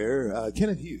anywhere.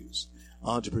 Kenneth Hughes,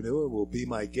 entrepreneur, will be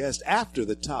my guest after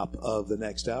the top of the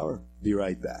next hour. Be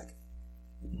right back.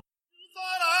 You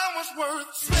thought I was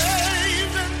worth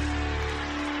saving,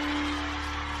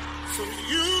 so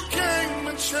you came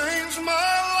and changed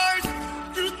my life.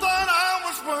 You thought I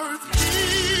was worth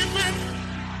keeping,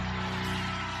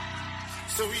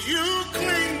 so you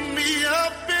cleaned me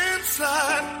up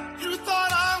inside. You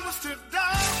thought I was to die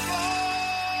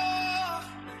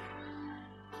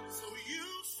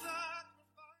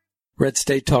Red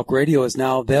State Talk Radio is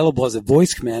now available as a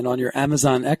voice command on your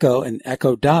Amazon Echo and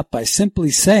Echo Dot by simply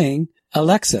saying,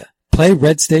 Alexa, play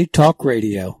Red State Talk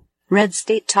Radio. Red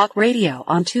State Talk Radio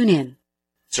on TuneIn.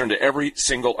 Concern to every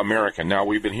single American. Now,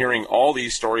 we've been hearing all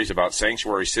these stories about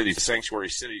sanctuary cities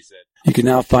that... You can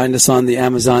now find us on the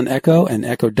Amazon Echo and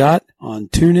Echo Dot, on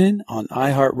TuneIn, on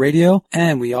iHeartRadio,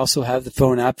 and we also have the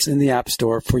phone apps in the App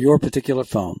Store for your particular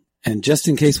phone. And just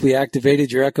in case we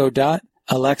activated your Echo Dot,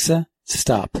 Alexa,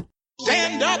 stop.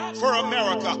 Stand up for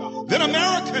America. Then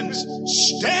Americans,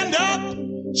 stand up,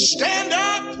 stand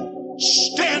up,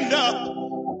 stand up.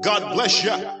 God bless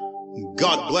you.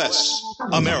 God bless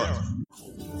America.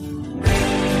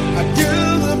 I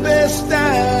do the best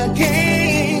I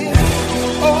can,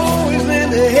 always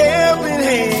lend a helping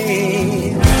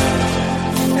hand,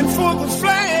 and for the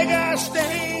flag I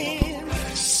stand.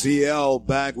 CL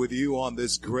back with you on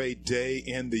this great day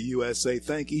in the USA.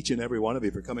 Thank each and every one of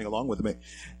you for coming along with me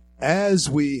as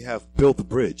we have built the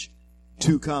bridge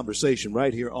to conversation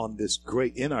right here on this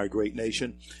in our great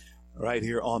nation, right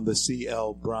here on the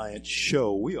CL Bryant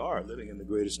Show. We are living in the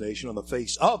greatest nation on the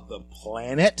face of the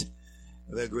planet,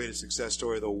 the greatest success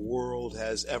story the world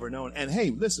has ever known. And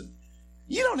hey, listen,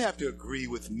 you don't have to agree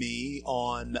with me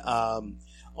on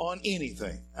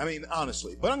anything. I mean,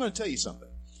 honestly, but I'm going to tell you something.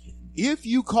 If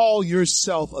you call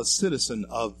yourself a citizen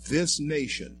of this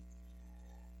nation,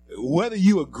 whether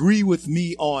you agree with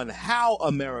me on how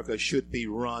America should be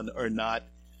run or not,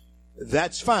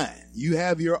 that's fine. You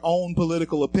have your own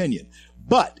political opinion.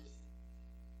 But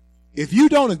if you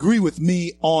don't agree with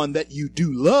me on that you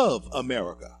do love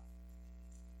America,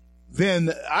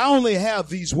 then I only have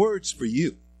these words for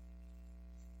you.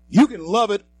 You can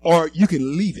love it or you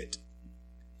can leave it.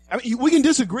 I mean, we can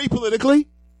disagree politically.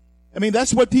 I mean,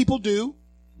 that's what people do.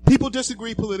 People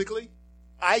disagree politically.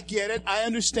 I get it. I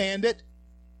understand it.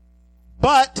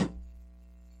 But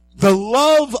the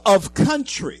love of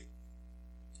country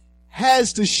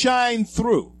has to shine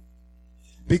through.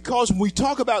 Because when we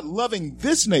talk about loving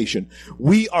this nation,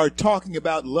 we are talking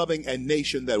about loving a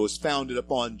nation that was founded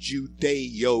upon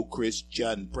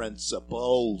Judeo-Christian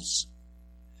principles.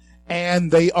 And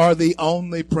they are the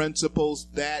only principles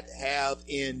that have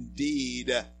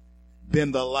indeed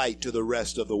been the light to the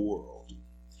rest of the world.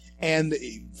 And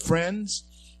friends,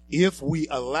 if we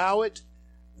allow it,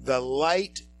 the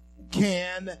light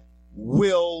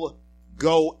will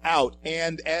go out.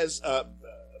 And as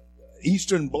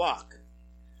Eastern Bloc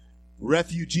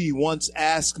refugee once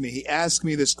asked me, he asked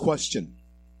me this question.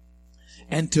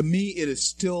 And to me, it is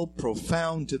still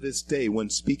profound to this day when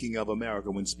speaking of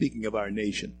America, when speaking of our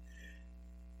nation.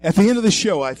 At the end of the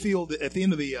show, I fielded, at the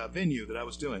end of the venue that I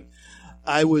was doing,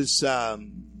 I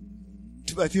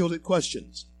fielded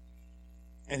questions.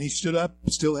 And he stood up,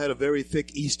 still had a very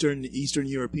thick Eastern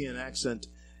European accent.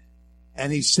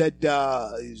 And he said,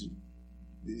 so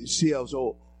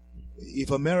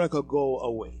if America go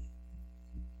away,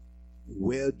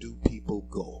 where do people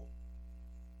go?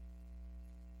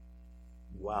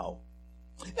 Wow.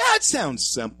 That sounds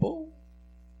simple.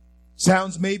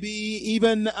 Sounds maybe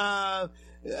even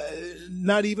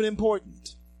not even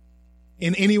important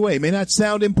in any way. May not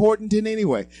sound important in any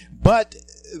way. But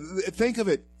think of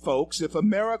it, folks. If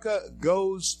America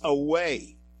goes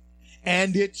away,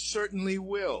 and it certainly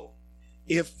will,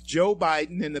 if Joe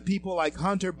Biden and the people like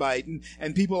Hunter Biden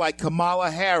and people like Kamala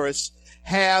Harris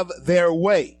have their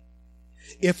way,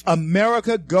 if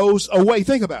America goes away,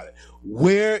 think about it.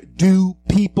 Where do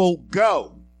people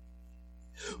go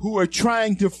who are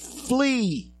trying to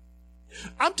flee?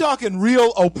 I'm talking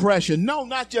real oppression. No,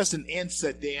 not just an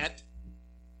incident.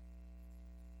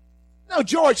 No,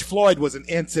 George Floyd was an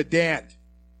incident.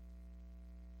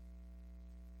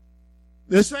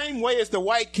 The same way as the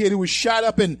white kid who was shot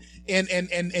up in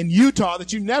Utah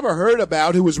that you never heard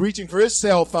about, who was reaching for his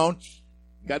cell phone,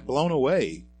 got blown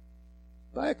away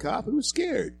by a cop who was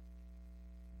scared.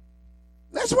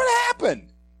 That's what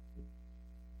happened.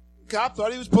 The cop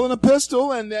thought he was pulling a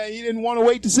pistol, and he didn't want to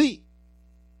wait to see,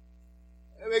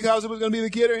 because it was going to be the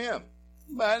kid or him.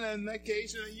 But in that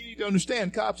case, you need to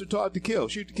understand, cops are taught to kill,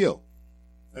 shoot to kill.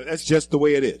 That's just the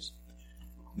way it is.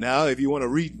 Now, if you want to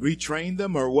retrain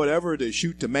them or whatever to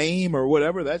shoot to maim or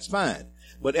whatever, that's fine.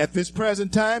 But at this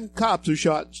present time, cops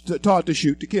are taught to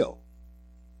shoot to kill.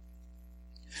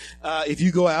 If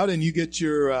you go out and you get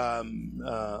your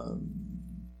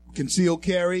concealed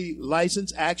carry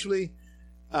license, actually,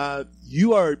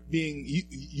 you're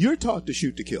taught to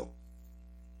shoot to kill.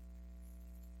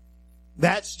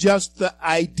 That's just the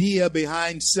idea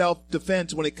behind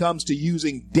self-defense when it comes to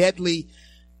using deadly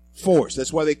force.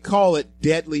 That's why they call it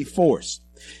deadly force.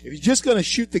 If you're just going to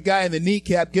shoot the guy in the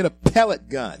kneecap, get a pellet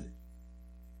gun.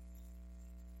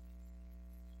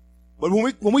 But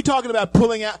when we talking about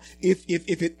pulling out, if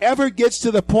it ever gets to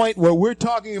the point where we're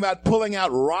talking about pulling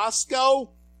out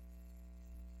Roscoe,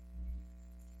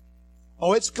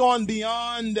 it's gone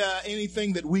beyond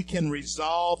anything that we can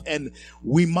resolve, and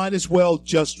we might as well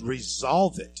just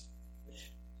resolve it.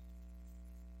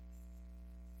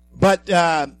 But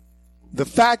the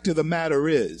fact of the matter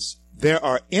is, there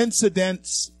are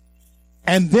incidents,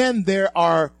 and then there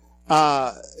are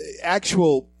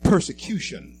actual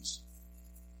persecutions.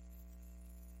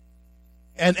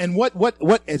 And what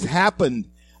has happened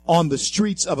on the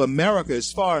streets of America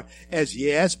as far as,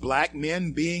 yes, black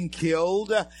men being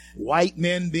killed, white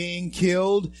men being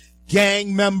killed,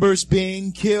 gang members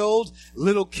being killed,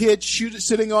 little kids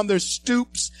sitting on their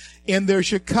stoops in their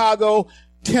Chicago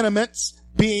tenements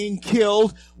being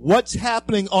killed. What's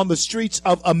happening on the streets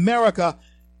of America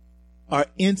are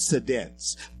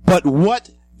incidents. But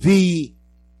what the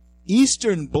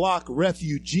Eastern Bloc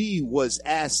refugee was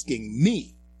asking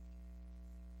me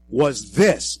was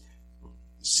this: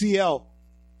 CL,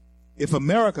 if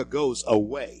America goes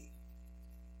away,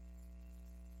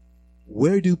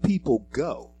 where do people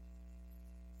go?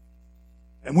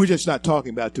 And we're just not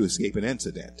talking about to escape an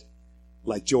incident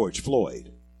like George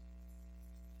Floyd.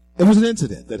 It was an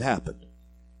incident that happened.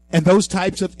 And those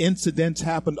types of incidents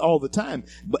happened all the time.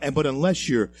 But unless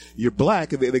you're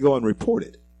black, they go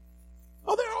unreported.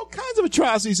 Oh, there are all kinds of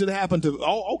atrocities that happen to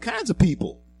all kinds of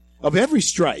people of every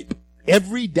stripe,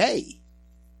 every day.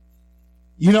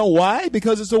 You know why?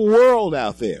 Because it's a world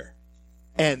out there.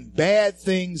 And bad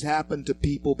things happen to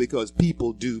people because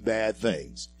people do bad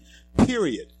things.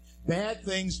 Period. Bad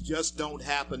things just don't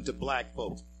happen to black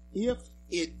folks. If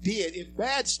it did, if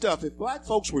black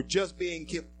folks were just being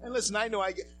killed, and listen, I know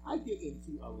I get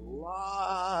into a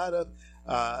lot of,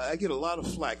 I get a lot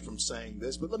of flack from saying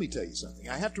this, but let me tell you something.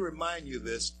 I have to remind you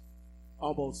this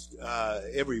almost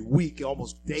every week,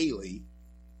 almost daily.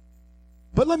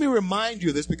 But let me remind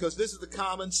you this because this is the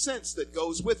common sense that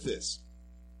goes with this.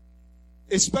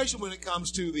 Especially when it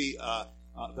comes to the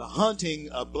hunting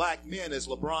of black men, as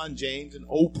LeBron James and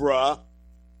Oprah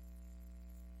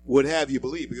would have you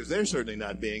believe, because they're certainly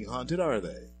not being hunted, are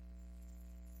they?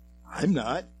 I'm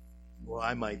not. Well,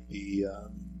 I might be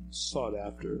sought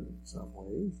after in some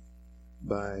ways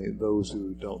by those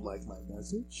who don't like my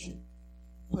message,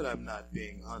 but I'm not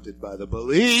being hunted by the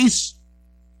police.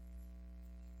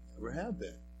 Never have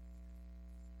been.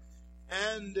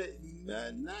 And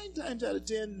 9 times out of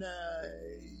 10,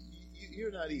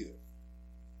 you're not either.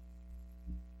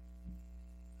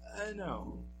 I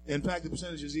know. In fact, the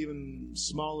percentage is even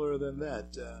smaller than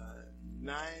that.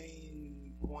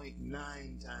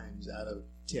 9.9 times out of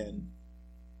 10.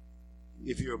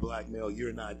 If you're a black male,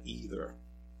 you're not either.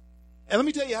 And let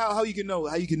me tell you how you can know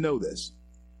this.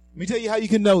 Let me tell you how you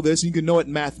can know this, and you can know it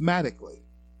mathematically.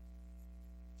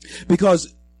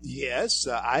 Because, yes,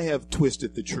 I have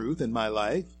twisted the truth in my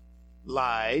life,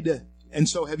 lied, and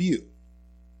so have you.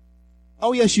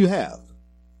 Oh, yes, you have.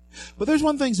 But there's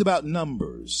one thing about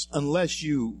numbers. Unless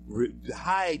you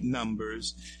hide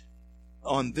numbers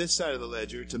on this side of the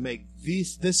ledger to make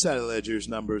this side of the ledger's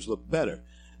numbers look better.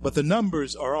 But the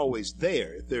numbers are always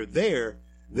there. If they're there,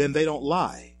 then they don't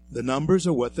lie. The numbers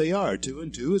are what they are. 2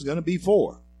 and 2 is going to be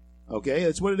 4. Okay,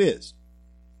 that's what it is.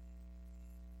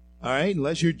 All right,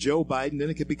 unless you're Joe Biden, then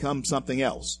it could become something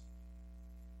else.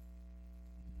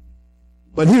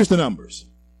 But here's the numbers.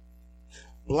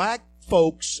 Black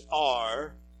folks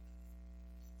are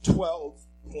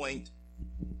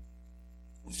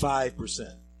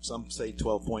 12.5%. Some say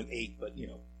 12.8, but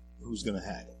who's going to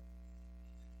haggle?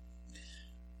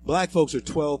 Black folks are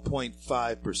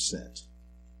 12.5%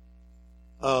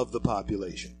 of the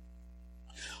population.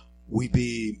 We'd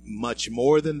be much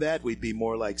more than that. We'd be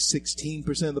more like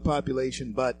 16% of the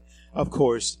population. But, of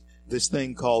course, this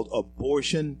thing called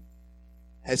abortion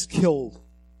has killed,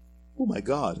 oh my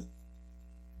God,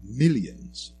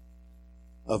 millions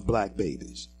of black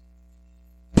babies.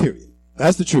 Period.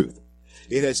 That's the truth.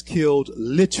 It has killed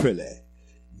literally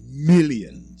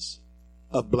millions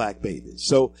of black babies.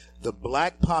 So the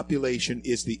black population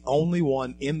is the only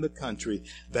one in the country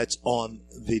that's on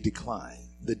the decline,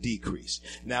 the decrease.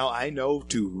 Now, I know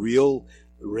to real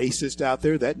racists out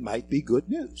there, that might be good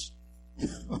news.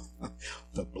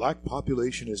 The black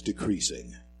population is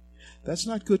decreasing. That's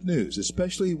not good news,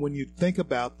 especially when you think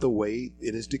about the way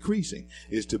it is decreasing.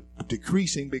 It is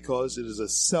decreasing because it is a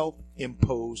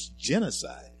self-imposed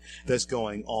genocide that's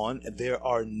going on. There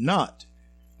are not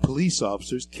police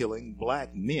officers killing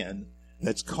black men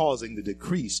that's causing the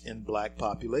decrease in black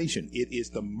population. It is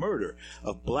the murder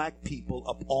of black people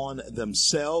upon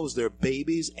themselves, their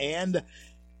babies, and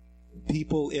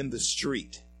people in the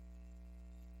street.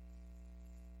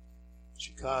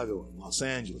 Chicago and Los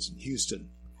Angeles and Houston.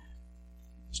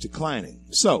 It's declining.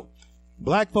 So,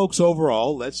 black folks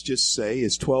overall, let's just say,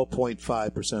 is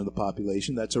 12.5% of the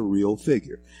population. That's a real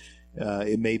figure.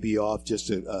 It may be off just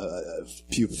a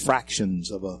few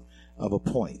fractions of a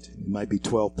point. It might be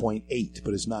 12.8,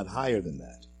 but it's not higher than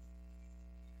that.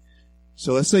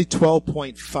 So let's say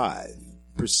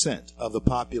 12.5% of the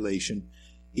population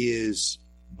is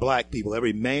black people.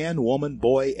 Every man, woman,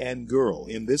 boy, and girl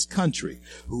in this country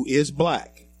who is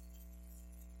black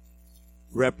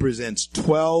represents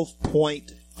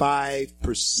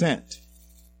 12.5%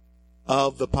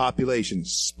 of the population.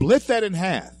 Split that in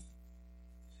half,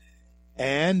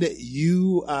 and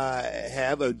you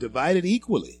have a divided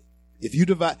equally. If you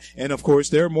divide, and of course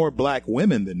there are more black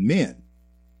women than men,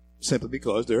 simply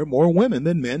because there are more women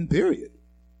than men, period.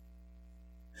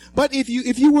 But if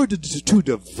you were to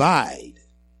divide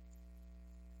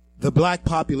the black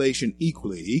population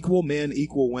equally, equal men,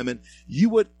 equal women, you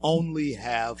would only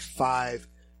have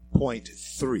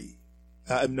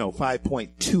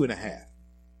 5.2 and a half.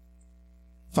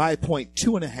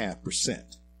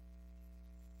 5.2.5%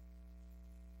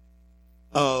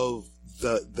 of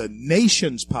the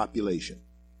nation's population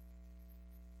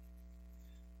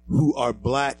who are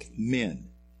black men.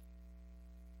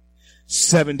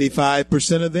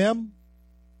 75% of them,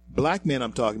 black men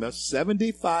I'm talking about,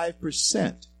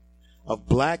 75% of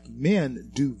black men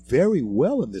do very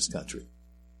well in this country.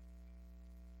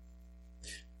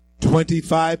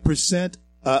 20%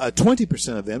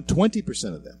 of them,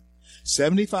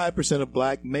 75% of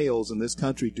black males in this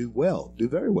country do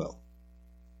very well.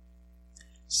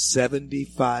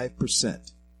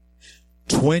 75%.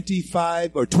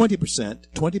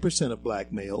 20% of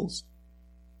black males,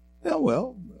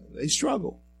 well, they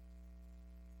struggle.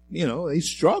 They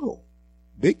struggle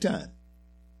big time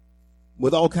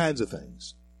with all kinds of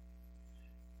things.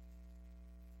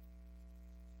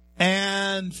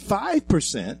 And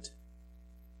 5%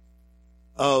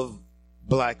 of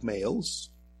black males,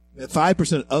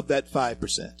 5% of that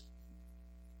 5%,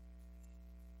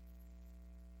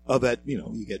 of that,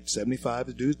 you get 75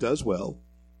 that does well,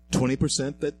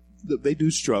 20% that they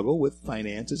do struggle with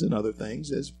finances and other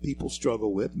things, as people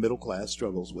struggle with, middle class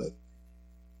struggles with.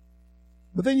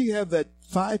 But then you have that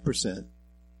 5%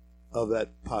 of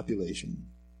that population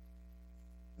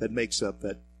that makes up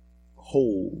that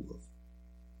whole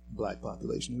black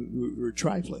population who are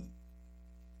trifling.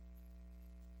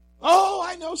 Oh,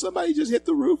 I know somebody just hit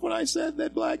the roof when I said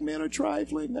that black men are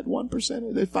trifling, that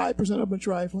 1%, that 5% of them are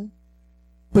trifling.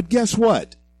 But guess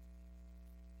what?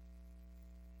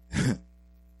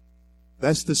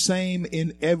 That's the same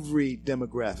in every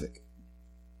demographic.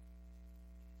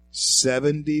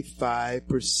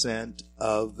 75%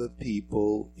 of the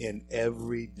people in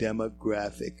every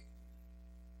demographic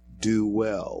do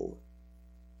well.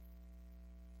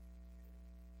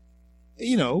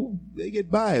 They get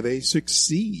by, they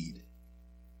succeed.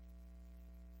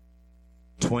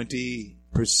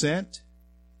 20%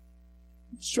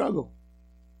 struggle.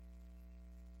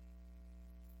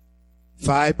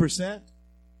 5%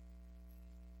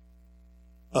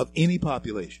 of any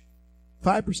population.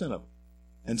 5% of them.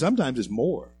 And sometimes it's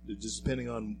more, just depending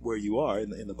on where you are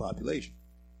in the population.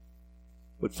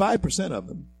 But 5% of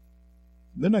them,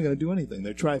 they're not going to do anything.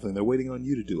 They're trifling. They're waiting on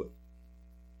you to do it.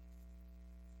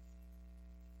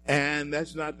 And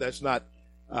that's not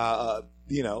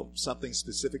something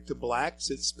specific to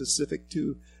blacks. It's specific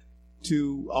to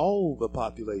all the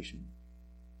population.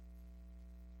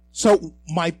 So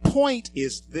my point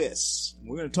is this, and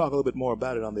we're going to talk a little bit more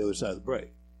about it on the other side of the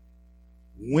break.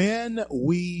 When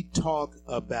we talk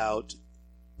about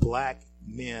black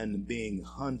men being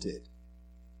hunted,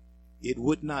 it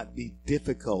would not be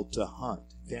difficult to hunt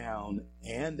down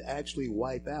and actually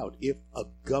wipe out if a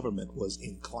government was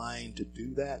inclined to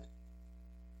do that.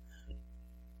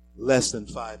 Less than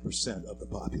 5% of the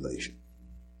population.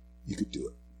 You could do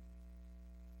it.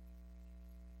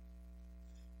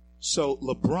 So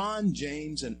LeBron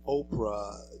James and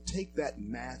Oprah, take that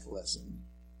math lesson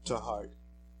to heart.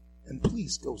 And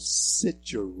please go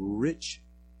sit your rich,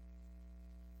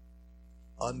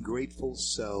 ungrateful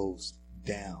selves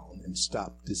down and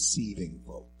stop deceiving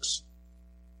folks.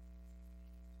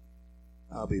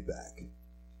 I'll be back.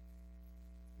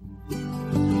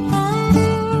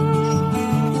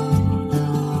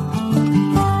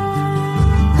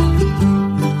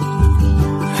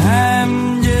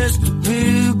 I'm just a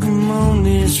pilgrim on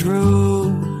this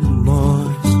road,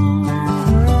 boys.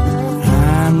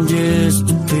 I'm just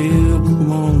a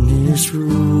pilgrim on this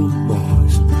road,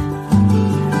 boys.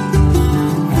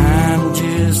 I'm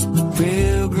just a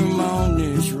pilgrim on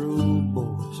this road,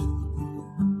 boys.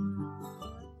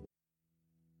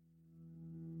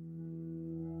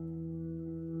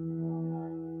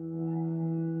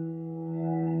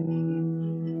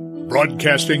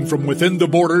 Broadcasting from within the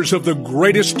borders of the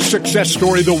greatest success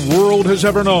story the world has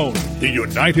ever known, the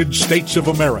United States of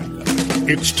America.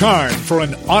 It's time for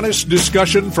an honest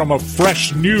discussion from a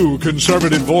fresh, new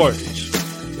conservative voice.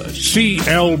 The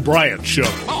C.L. Bryant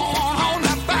Show.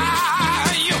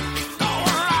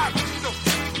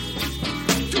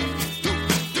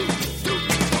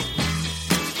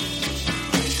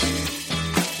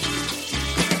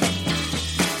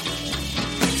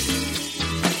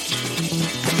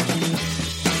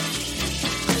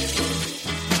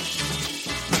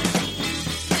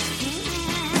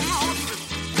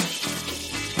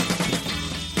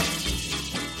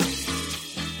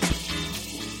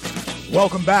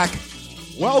 Welcome back.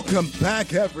 Welcome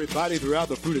back, everybody, throughout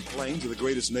the fruited plains of the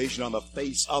greatest nation on the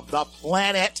face of the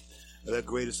planet. The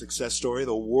greatest success story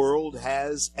the world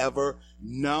has ever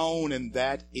known, and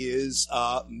that is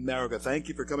America. Thank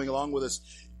you for coming along with us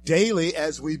daily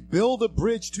as we build a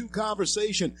bridge to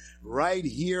conversation right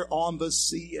here on the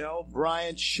C.L.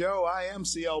 Bryant Show. I am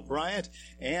C.L. Bryant,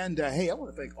 and hey, I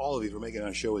want to thank all of you for making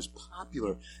our show as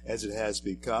popular as it has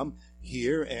become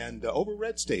here and over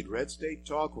Red State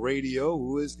Talk Radio,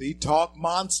 who is the talk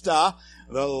monster,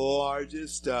 the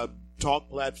largest talk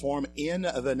platform in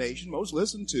the nation, most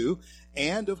listened to.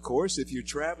 And of course, if you're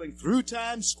traveling through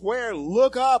Times Square,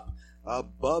 look up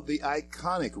above the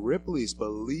iconic Ripley's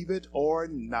Believe It or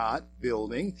Not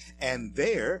building, and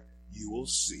there you will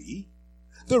see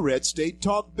the Red State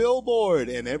Talk billboard.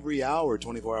 And every hour,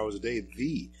 24 hours a day,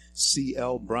 the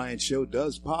C.L. Bryant Show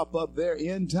does pop up there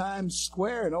in Times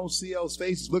Square, and old C.L.'s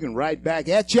face is looking right back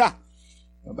at ya,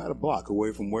 about a block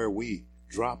away from where we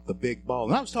dropped the big ball.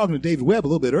 And I was talking to David Webb a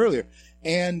little bit earlier,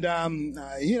 and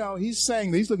he's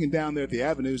saying that he's looking down there at the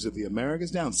avenues of the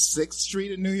Americas, down 6th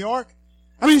Street in New York.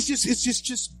 I mean, it's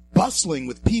just bustling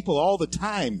with people all the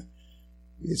time.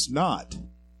 It's not.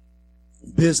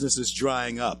 Business is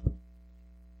drying up.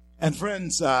 And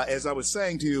friends, as I was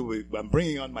saying to you, I'm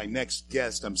bringing on my next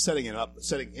guest. I'm setting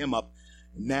him up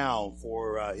now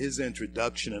for his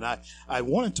introduction. And I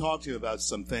want to talk to you about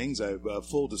some things.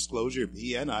 Full disclosure,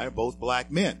 he and I are both black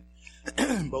men,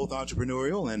 both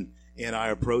entrepreneurial and in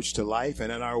our approach to life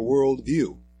and in our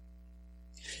worldview.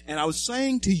 And I was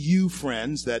saying to you,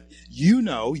 friends, that you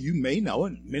may know,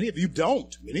 and many of you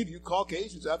don't. Many of you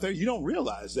Caucasians out there, you don't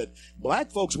realize that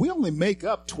black folks, we only make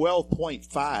up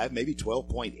 12.5, maybe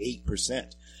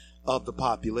 12.8% of the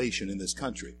population in this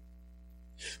country.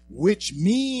 Which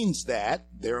means that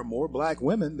there are more black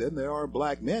women than there are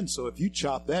black men. So if you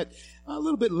chop that a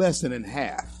little bit less than in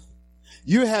half,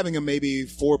 you're having a maybe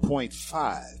 4.5,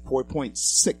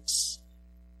 4.6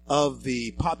 of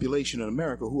the population in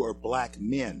America who are black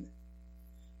men.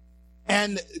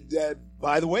 And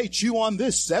by the way, chew on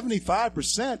this,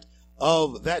 75%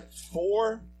 of that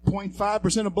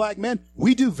 4.5% of black men,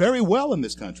 we do very well in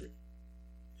this country.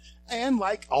 And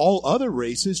like all other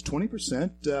races,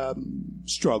 20%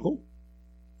 struggle.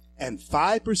 And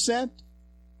 5%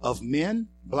 of men,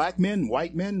 black men,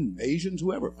 white men, Asians,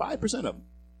 whoever, 5% of them,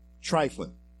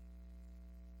 trifling.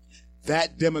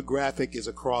 That demographic is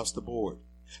across the board.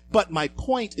 But my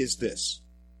point is this.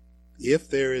 If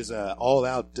there is an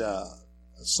all-out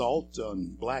assault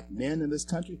on black men in this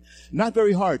country, not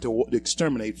very hard to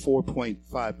exterminate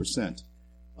 4.5%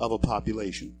 of a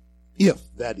population, if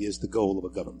that is the goal of a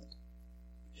government.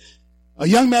 A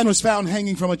young man was found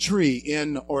hanging from a tree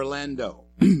in Orlando,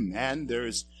 and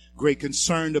there's great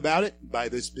concern about it by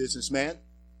this businessman.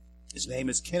 His name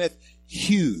is Kenneth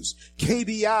Hughes,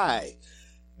 KBI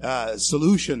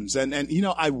Solutions, and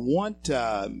I want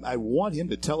him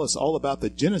to tell us all about the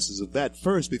genesis of that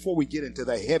first before we get into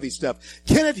the heavy stuff.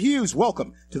 Kenneth Hughes,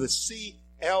 welcome to the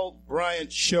C.L.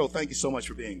 Bryant Show. Thank you so much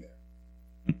for being there.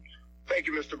 Thank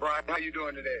you, Mr. Bryant. How you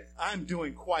doing today? I'm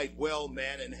doing quite well,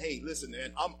 man. And hey, listen,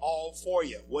 man, I'm all for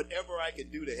you. Whatever I can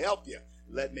do to help you,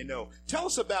 let me know. Tell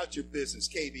us about your business,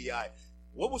 KBI.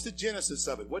 What was the genesis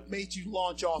of it? What made you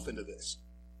launch off into this?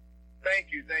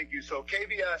 Thank you. So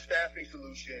KBI Staffing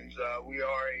Solutions, we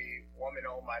are a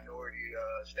woman-owned minority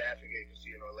staffing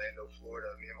agency in Orlando, Florida.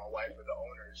 Me and my wife are the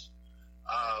owners.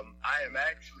 I am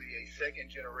actually a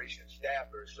second-generation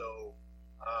staffer. So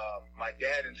my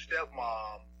dad and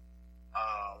stepmom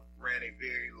ran a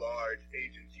very large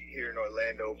agency here in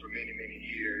Orlando for many, many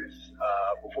years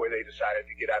before they decided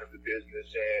to get out of the business.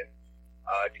 And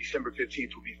December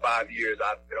 15th will be 5 years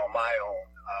I've been on my own.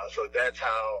 So that's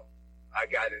how I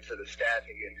got into the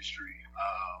staffing industry,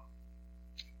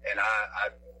 and I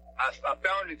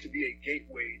found it to be a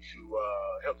gateway to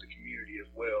help the community as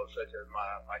well, such as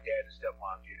my dad and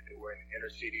stepmom did. They were in the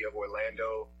inner city of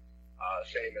Orlando,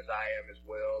 same as I am as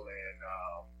well, and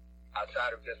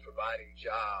outside of just providing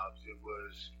jobs, it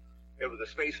was it was a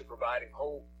space of providing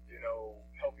hope,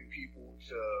 helping people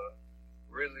to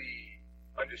really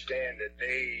understand that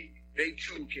they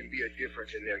too can be a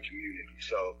difference in their community.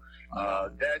 So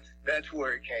that's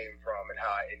where it came from and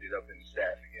how I ended up in the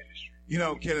staffing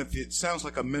industry. Kenneth, it sounds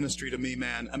like a ministry to me,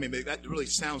 man. I mean, that really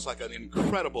sounds like an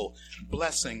incredible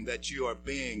blessing that you are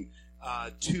being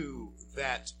to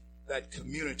that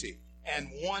community, and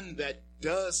one that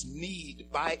does need,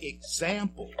 by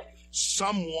example,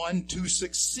 someone to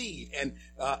succeed. And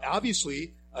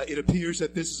obviously, it appears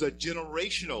that this is a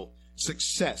generational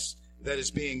success that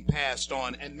is being passed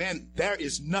on. And man, there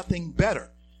is nothing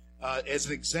better as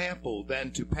an example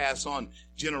than to pass on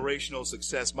generational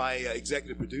success. My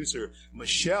executive producer,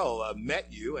 Michelle, met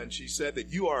you, and she said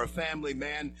that you are a family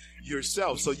man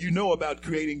yourself, so you know about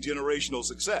creating generational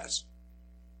success.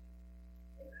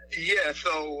 Yeah,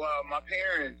 so my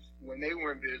parents, when they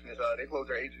were in business, they closed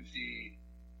their agency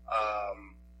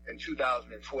in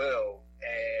 2012,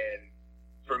 and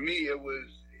for me,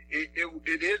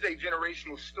 it is a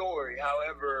generational story.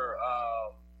 However,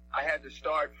 I had to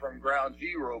start from ground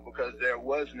zero because there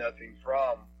was nothing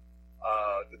from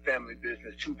the family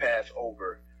business to pass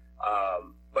over.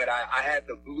 But I had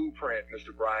the blueprint,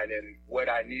 Mr. Bryant, and what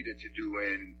I needed to do.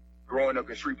 And growing up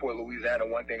in Shreveport, Louisiana,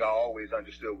 one thing I always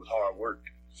understood was hard work.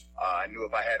 I knew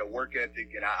if I had a work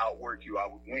ethic and I outworked you, I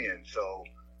would win. So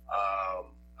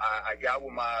I got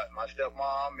with my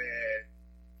stepmom, and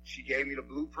she gave me the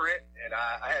blueprint, and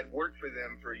I had worked for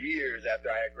them for years after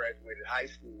I had graduated high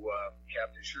school,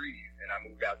 Captain Shreve, and I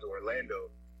moved out to Orlando.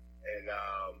 And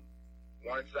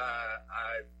once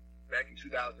back in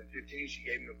 2015, she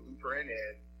gave me the blueprint,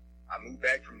 and I moved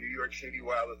back from New York City,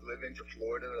 where I was living, to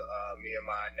Florida, me and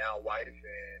my now wife,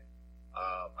 and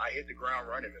I hit the ground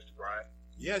running, Mr. Bryant.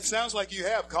 Yeah, it sounds like you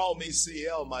have. Called me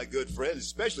CL, my good friend,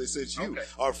 especially since you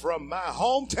are from my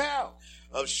hometown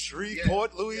of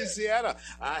Shreveport, Louisiana.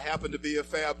 I happen to be a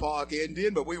Fair Park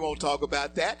Indian, but we won't talk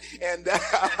about that. And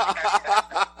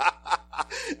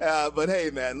but hey,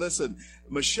 man, listen,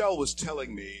 Michelle was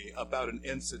telling me about an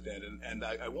incident, and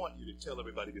I want you to tell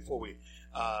everybody before we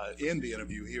end the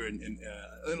interview here in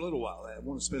a little while. I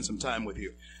want to spend some time with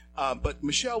you. But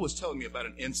Michelle was telling me about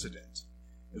an incident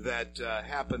that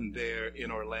happened there in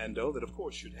Orlando that, of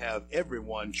course, should have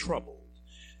everyone troubled.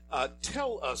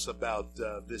 Tell us about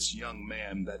this young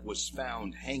man that was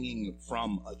found hanging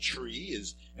from a tree.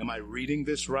 Am I reading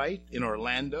this right? In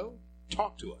Orlando?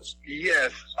 Talk to us.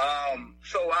 Yes.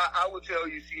 So I will tell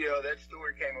you, CL, that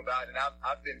story came about, and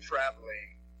I've been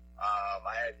traveling.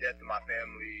 I had death in my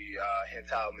family,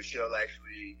 hence how Michelle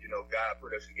actually, God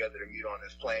put us together to meet on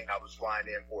this plane. I was flying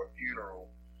in for a funeral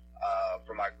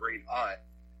for my great aunt.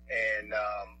 And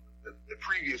the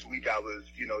previous week I was,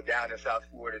 down in South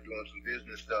Florida doing some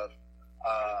business stuff.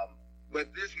 But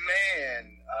this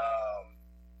man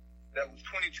that was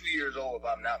 22 years old, if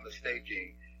I'm not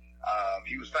mistaken,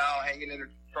 he was found hanging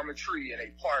from a tree in a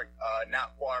park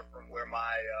not far from where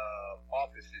my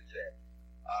office is at.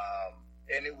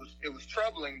 And it was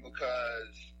troubling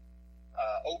because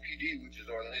OPD, which is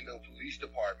Orlando Police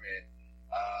Department,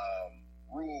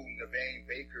 ruled Naveen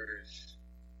Baker's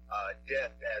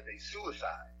death as a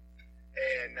suicide.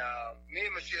 And me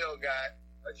and Michelle got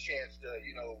a chance to,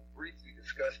 briefly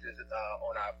discuss this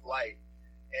on our flight.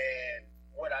 And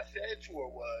what I said to her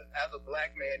was, as a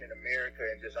black man in America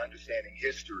and just understanding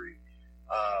history,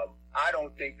 I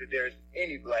don't think that there's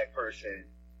any black person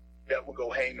that will go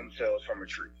hang themselves from a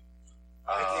tree.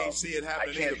 I can't see it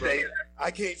happening either, brother. I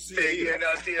can't see it either.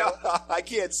 I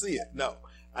can't see it. No,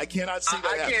 I cannot see that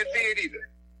I can't see it either.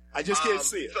 I just can't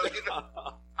see it. So,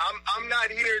 I'm not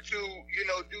here to,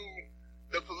 do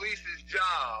the police's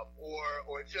job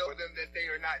or tell them that they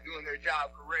are not doing their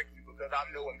job correctly, because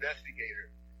I'm no investigator.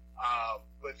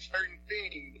 But certain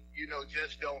things,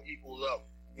 just don't equal up.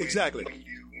 Exactly. When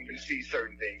you see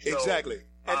certain things. Exactly.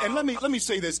 So, and let me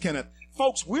say this, Kenneth.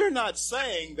 Folks, we're not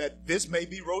saying that this may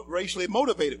be racially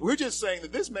motivated. We're just saying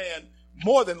that this man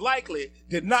more than likely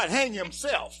did not hang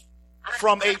himself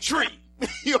from a tree.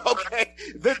 Okay?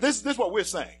 This is what we're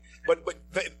saying. But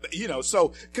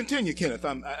so continue, Kenneth.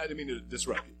 I didn't mean to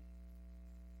disrupt you.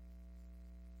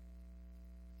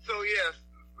 So, yes,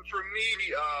 for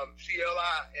me,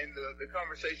 CLI and the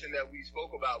conversation that we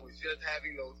spoke about was just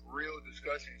having those real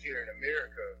discussions here in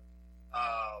America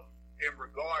in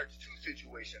regards to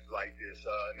situations like this.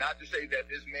 Not to say that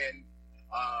this man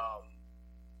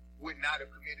would not have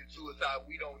committed suicide.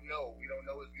 We don't know. We don't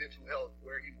know his mental health,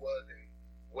 where he was, and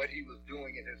what he was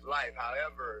doing in his life.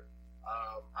 However,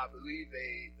 I believe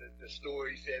the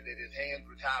story said that his hands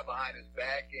were tied behind his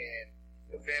back, and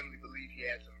the family believed he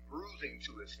had some bruising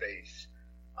to his face.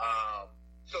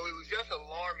 So it was just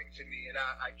alarming to me, and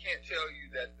I can't tell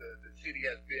you that the city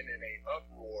has been in a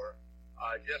uproar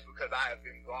just because I have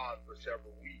been gone for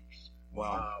several weeks.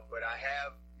 Wow. But I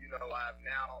have,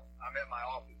 I'm at my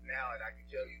office now, and I can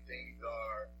tell you things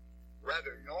are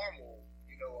rather normal,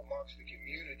 amongst the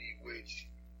community, which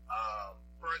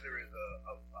further is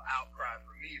a outcry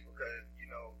for me because,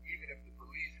 even if the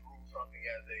police rule something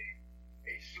as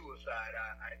a suicide,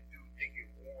 I do think it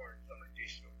warrants some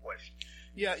additional questions.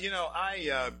 Yeah,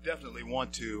 I definitely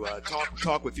want to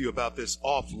talk with you about this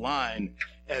offline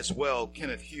as well.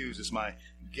 Kenneth Hughes is my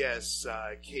guest,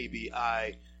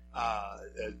 KBI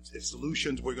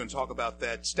Solutions. We're going to talk about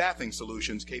that. Staffing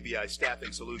Solutions, KBI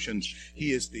Staffing Solutions.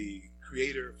 He is the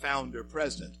creator, founder,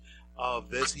 president of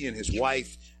this. He and his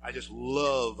wife. I just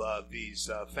love these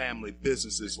family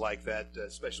businesses like that,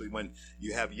 especially when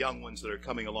you have young ones that are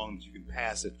coming along that you can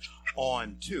pass it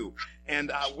on to.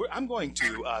 And I'm going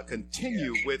to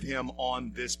continue with him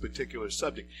on this particular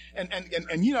subject.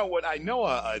 And you know what? I know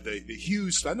the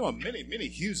Hughes. I know many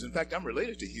Hughes. In fact, I'm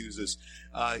related to Hugheses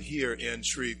here in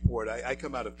Shreveport. I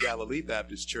come out of Galilee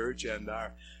Baptist Church, and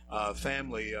our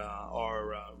family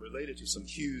are related to some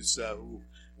Hughes who.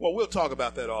 Well, we'll talk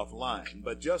about that offline.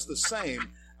 But just the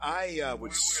same, I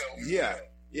would,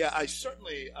 I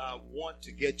certainly want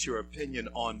to get your opinion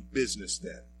on business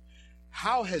then.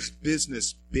 How has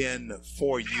business been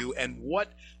for you, and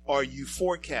what are you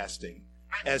forecasting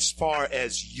as far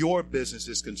as your business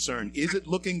is concerned? Is it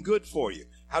looking good for you?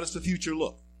 How does the future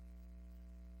look?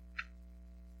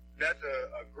 That's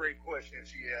a great question,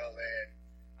 CL, and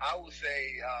I would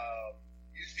say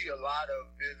you see a lot of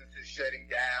businesses shutting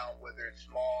down, whether it's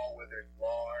small, whether it's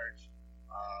large,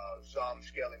 some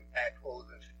scaling back,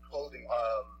 closing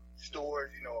stores,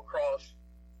 across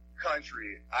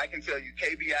country. I can tell you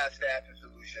KBI Staffing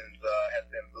Solutions has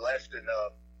been blessed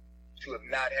enough to have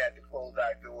not had to close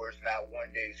our doors not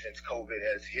one day since COVID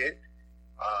has hit.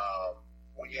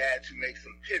 We had to make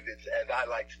some pivots, as I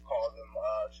like to call them,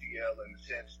 CL, in the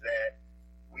sense that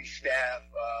we staff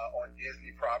on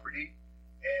Disney property.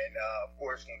 And, of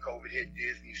course, when COVID hit,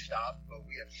 Disney stopped, but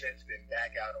we have since been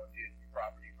back out on Disney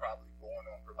property, probably going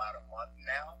on for about a month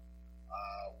now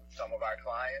with some of our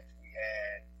clients. We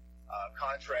had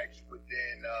contracts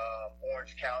within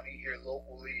Orange County here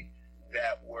locally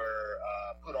that were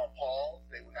put on pause.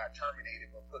 They were not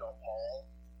terminated, but put on pause.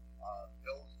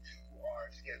 Those two are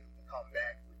scheduled to come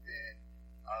back within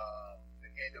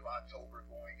the end of October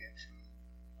going into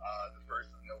the 1st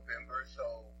of November.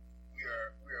 So we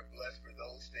are blessed for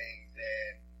those things.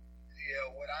 And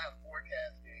what I am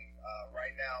forecasting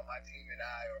right now, my team and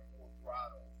I are full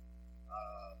throttle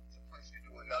to push to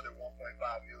do another 1.5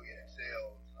 million in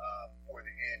sales for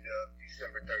the end of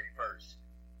December 31st.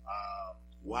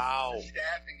 Wow. The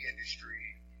staffing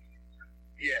industry,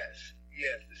 yes,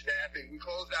 the staffing. We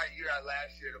closed our year out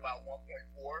last year at about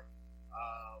 1.4.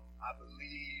 I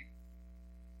believe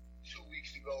 2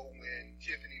 weeks ago when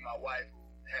Tiffany, my wife, who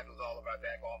handles all of our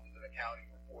back office and accounting,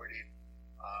 reported,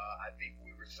 I think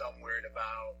we were somewhere at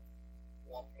about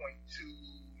 1.2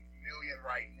 million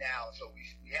right now. So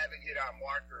we haven't hit our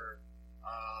marker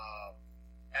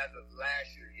as of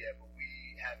last year yet, but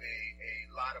we have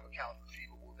a lot of accounts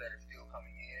receivables that are still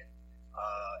coming in,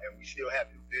 and we still have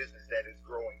new business that is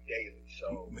growing daily.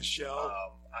 So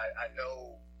Michelle, I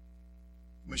know.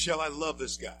 Michelle, I love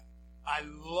this guy. I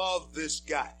love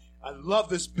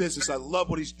this business. I love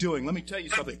what he's doing. Let me tell you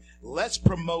something. Let's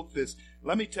promote this.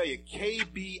 Let me tell you,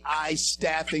 KBI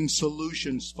Staffing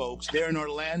Solutions, folks, they're in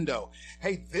Orlando.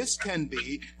 Hey, this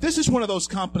is one of those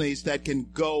companies that can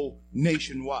go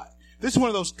nationwide. This is one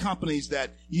of those companies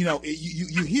that,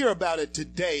 you hear about it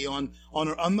today on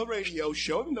the radio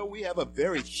show, even though we have a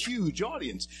very huge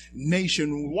audience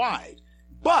nationwide.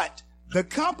 But the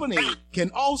company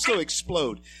can also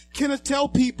explode. Can it tell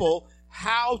people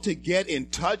how to get in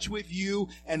touch with you?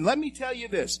 And let me tell you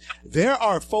this, there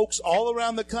are folks all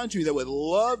around the country that would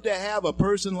love to have a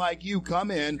person like you come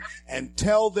in and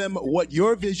tell them what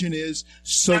your vision is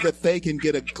so that they can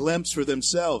get a glimpse for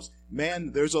themselves.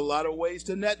 Man, there's a lot of ways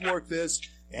to network this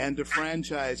and to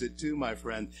franchise it too, my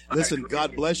friend. Listen,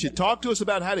 God bless you. Talk to us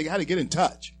about how to get in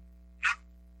touch.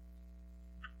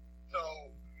 So,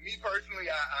 me personally,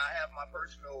 I have my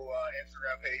personal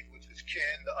Instagram page, which is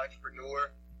Ken the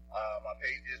Entrepreneur. My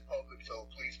page is public, so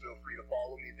please feel free to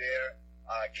follow me there.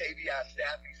 KBI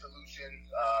Staffing Solutions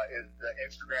is the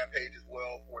Instagram page as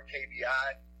well for KBI,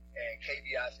 and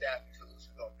KBI Staffing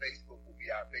Solutions on Facebook will be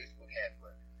our Facebook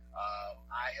handler.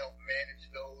 I help manage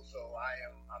those, so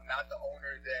I'm not the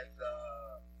owner that's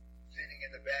sitting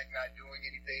in the back not doing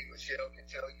anything. Michelle can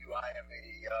tell you I am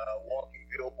a walking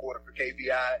billboard for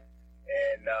KBI,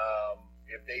 and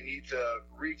If they need to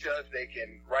reach us, they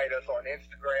can write us on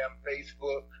Instagram,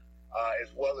 Facebook, as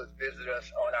well as visit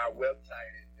us on our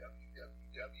website at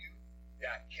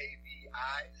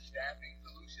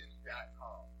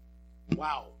www.kbistaffing.com.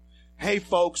 Wow. Hey,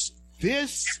 folks,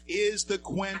 this is the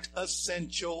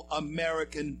quintessential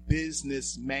American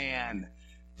businessman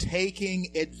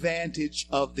taking advantage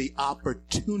of the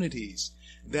opportunities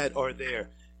that are there.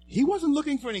 He wasn't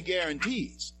looking for any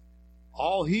guarantees.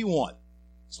 All he wanted,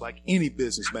 it's like any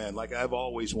businessman, like I've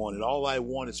always wanted, all I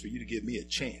want is for you to give me a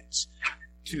chance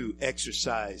to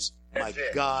exercise my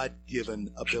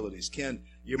God-given abilities. Ken,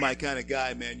 you're my kind of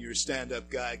guy, man. You're a stand-up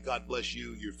guy. God bless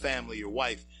you, your family, your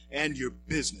wife, and your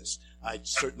business. I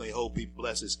certainly hope he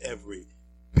blesses every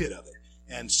bit of it.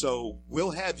 And so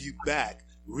we'll have you back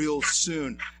real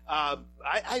soon. I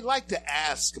like to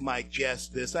ask my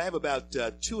guest this. I have about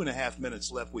 2.5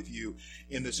 minutes left with you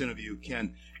in this interview,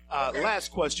 Ken.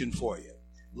 Last question for you.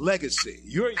 Legacy.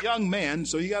 You're a young man,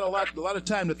 so you got a lot of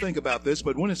time to think about this,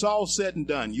 but when it's all said and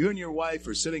done, you and your wife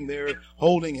are sitting there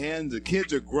holding hands, the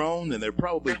kids are grown, and they're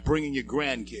probably bringing you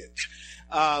grandkids.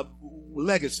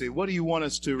 Legacy, what do you want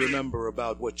us to remember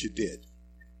about what you did?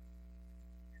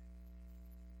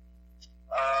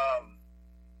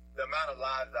 The amount of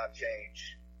lives I've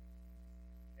changed.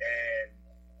 And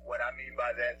what I mean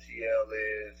by that, CL,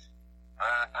 is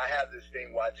I have this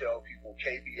thing where I tell people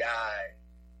KBI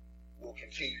will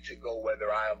continue to go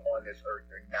whether I am on this earth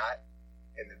or not,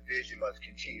 and the vision must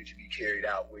continue to be carried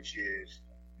out, which is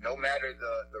no matter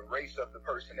the race of the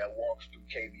person that walks through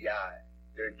KBI,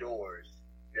 their doors,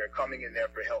 they're coming in there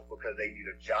for help because they need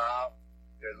a job,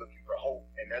 they're looking for hope,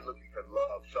 and they're looking for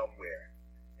love somewhere.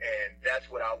 And that's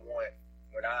what I want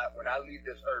when I leave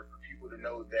this earth, for people to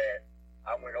know that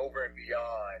I went over and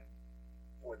beyond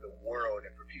for the world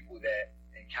and for people that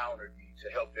encountered me to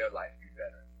help their life be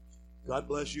better. God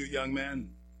bless you, young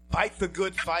man. Fight the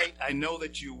good fight. I know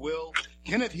that you will.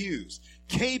 Kenneth Hughes,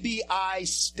 KBI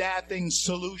Staffing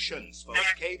Solutions, folks.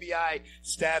 KBI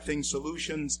Staffing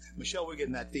Solutions. Michelle, we're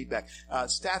getting that feedback.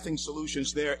 Staffing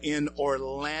Solutions there in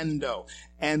Orlando.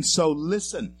 And so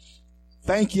listen,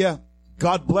 thank you.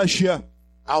 God bless you.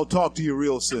 I'll talk to you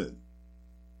real soon.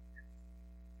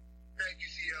 Thank you,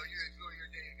 CL. You enjoy your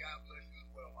day, and God bless you as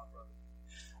well, my brother.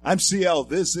 I'm CL.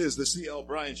 This is the CL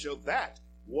Bryant Show. That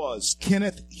was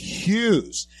Kenneth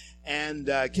Hughes. And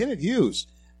Kenneth Hughes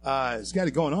has got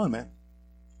it going on, man.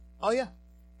 Oh, yeah.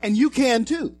 And you can,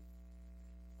 too.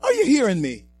 Are you hearing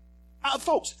me?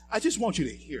 Folks, I just want you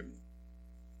to hear me.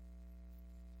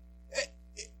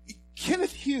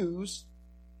 Kenneth Hughes,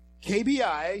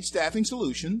 KBI Staffing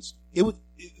Solutions,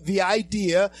 the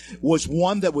idea was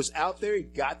one that was out there. He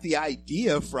got the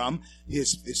idea from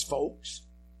his folks.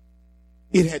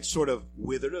 It had sort of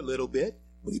withered a little bit,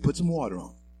 but he put some water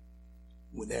on it.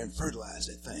 Went there and fertilized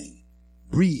that thing.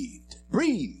 Breathed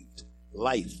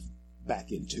life back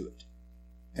into it.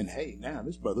 And hey, now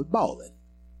this brother's balling.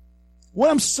 What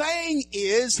I'm saying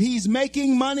is he's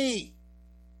making money.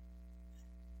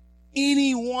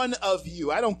 Any one of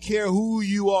you, I don't care who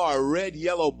you are, red,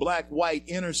 yellow, black, white,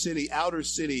 inner city, outer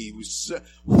city,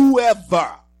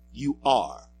 whoever you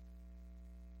are,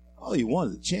 all you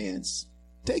want is a chance.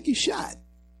 Take your shot.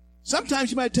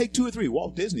 Sometimes you might take 2 or 3.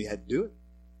 Walt Disney had to do it.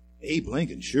 Abe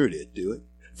Lincoln sure did do it.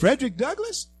 Frederick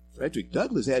Douglass had to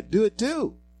do it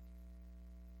too.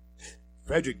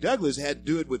 Frederick Douglass had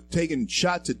to do it with taking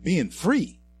shots at being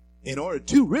free in order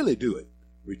to really do it.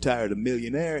 Retired a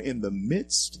millionaire in the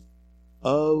midst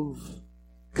of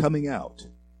coming out,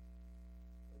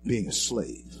 being a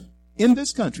slave. In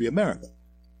this country, America,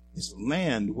 it's a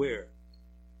land where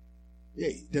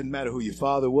it doesn't matter who your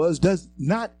father was, does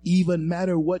not even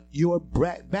matter what your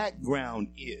background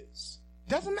is.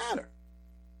 Doesn't matter.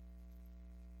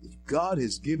 If God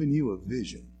has given you a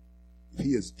vision, if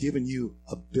he has given you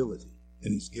ability,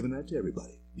 and he's given that to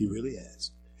everybody, he really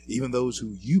has, even those who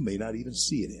you may not even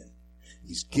see it in,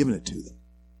 he's given it to them.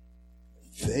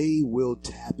 They will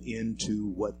tap into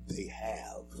what they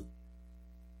have.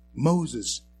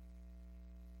 Moses,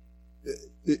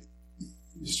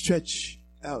 stretch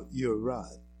out your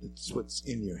rod. That's what's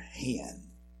in your hand.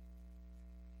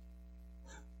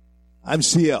 I'm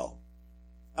CL.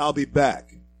 I'll be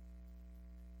back.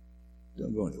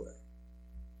 Don't go anywhere.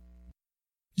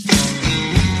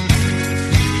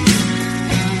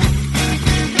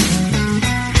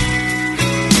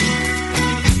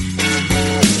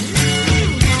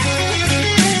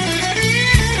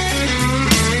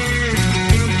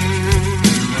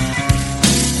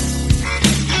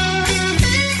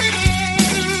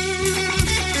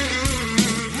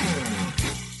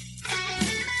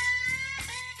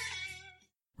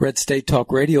 Red State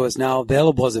Talk Radio is now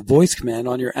available as a voice command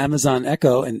on your Amazon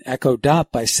Echo and Echo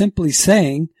Dot by simply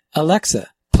saying,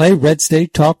 Alexa, play Red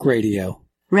State Talk Radio.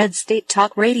 Red State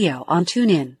Talk Radio on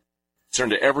TuneIn. Concern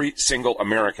to every single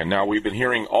American. Now, we've been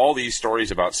hearing all these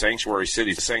stories about sanctuary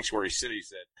cities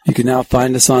that... You can now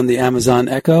find us on the Amazon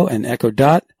Echo and Echo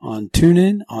Dot, on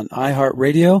TuneIn, on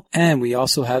iHeartRadio, and we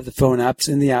also have the phone apps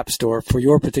in the App Store for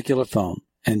your particular phone.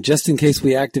 And just in case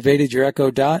we activated your Echo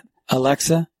Dot,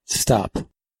 Alexa, stop.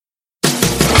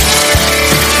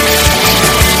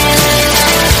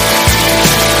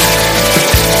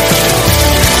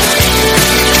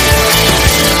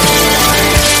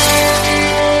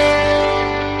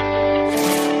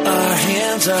 Our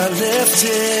hands are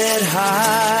lifted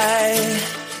high.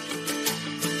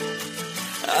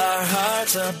 Our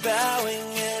hearts are bowing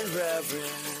in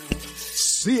reverence.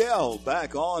 CL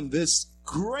back on this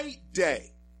great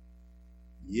day.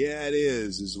 Yeah, it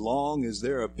is, as long as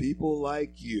there are people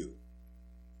like you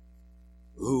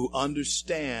who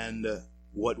understand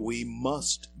what we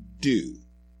must do.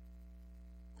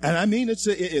 And I mean,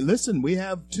 listen, we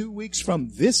have 2 weeks from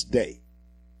this day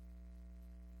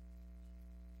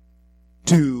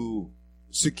to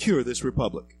secure this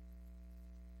republic.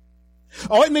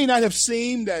 Oh, it may not have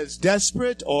seemed as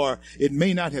desperate, or it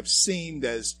may not have seemed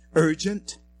as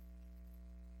urgent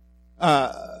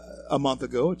a month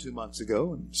ago or 2 months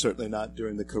ago, and certainly not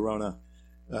during the corona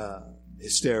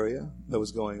hysteria that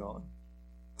was going on.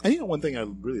 And you know, one thing I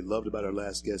really loved about our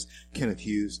last guest, Kenneth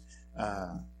Hughes,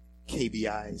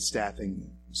 KBI Staffing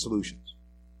Solutions.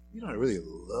 You know what I really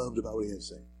loved about what he had to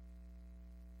say?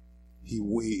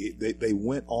 They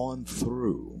went on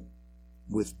through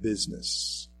with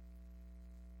business.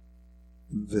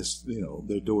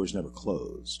 Their doors never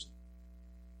closed.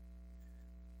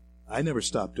 I never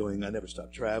stopped traveling, I never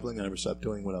stopped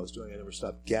doing what I was doing, I never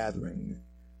stopped gathering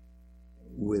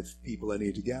with people I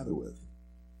needed to gather with.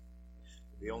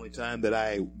 The only time that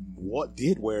I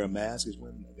did wear a mask is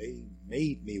when they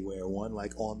made me wear one,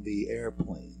 like on the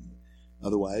airplane.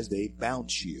 Otherwise, they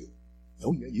bounce you.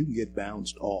 Oh, yeah, you can get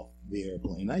bounced off the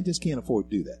airplane. I just can't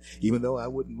afford to do that, even though I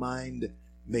wouldn't mind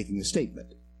making a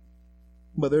statement.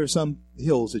 But there are some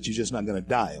hills that you're just not going to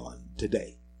die on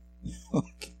today.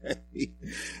 Okay.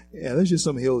 Yeah, there's just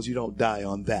some hills you don't die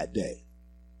on that day.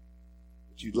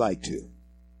 But you'd like to.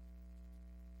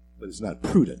 But it's not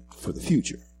prudent for the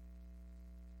future.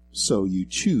 So you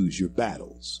choose your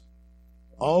battles.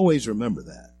 Always remember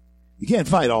that. You can't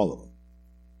fight all of them.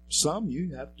 Some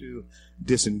you have to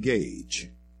disengage,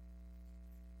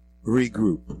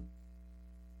 regroup,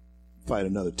 fight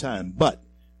another time. But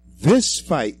this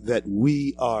fight that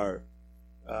we're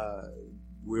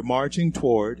marching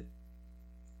toward,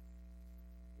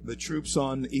 the troops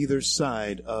on either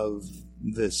side of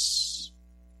this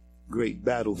great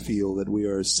battlefield that we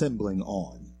are assembling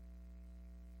on,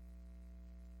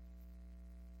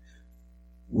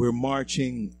 we're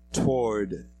marching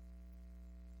toward,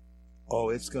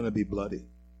 it's going to be bloody.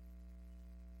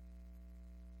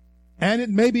 And it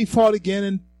may be fought again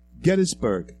in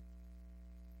Gettysburg,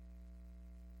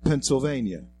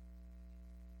 Pennsylvania.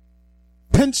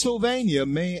 Pennsylvania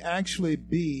may actually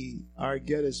be our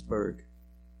Gettysburg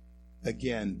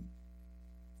again.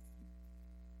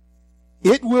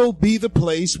 It will be the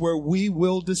place where we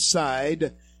will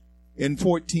decide in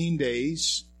 14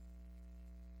 days,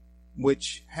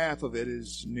 which half of it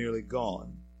is nearly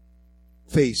gone,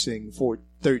 facing for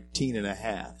 13 and a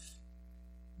half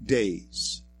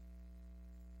days.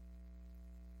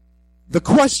 The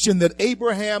question that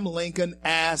Abraham Lincoln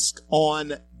asked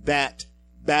on that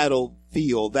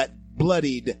battlefield, that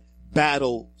bloodied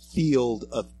battlefield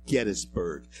of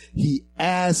Gettysburg, he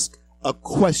asked a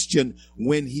question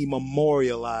when he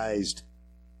memorialized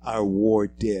our war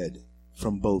dead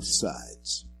from both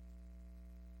sides.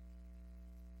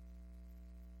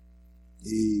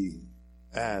 He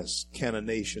asked, can a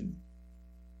nation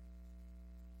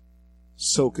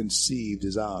so conceived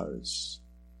as ours,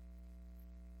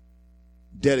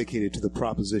 dedicated to the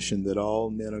proposition that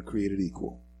all men are created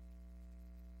equal,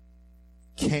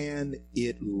 can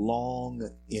it long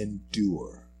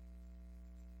endure?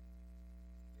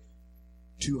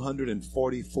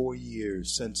 244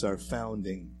 years since our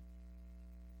founding,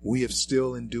 we have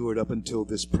still endured up until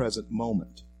this present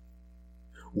moment.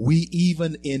 We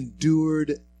even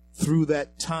endured through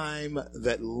that time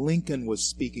that Lincoln was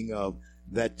speaking of,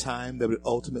 that time that would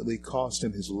ultimately cost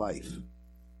him his life.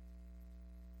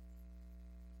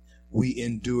 We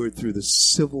endured through the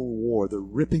Civil War, the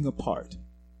ripping apart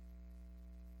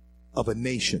of a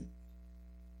nation.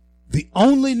 The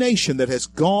only nation that has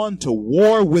gone to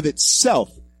war with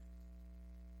itself,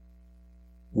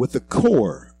 with the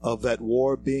core of that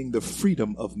war being the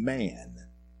freedom of man.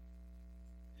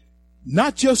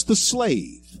 Not just the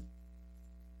slave,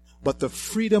 but the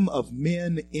freedom of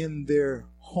men in their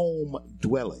home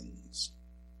dwellings,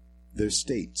 their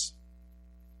states.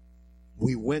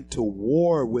 We went to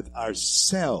war with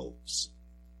ourselves,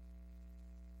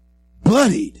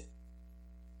 bloodied,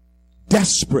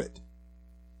 desperate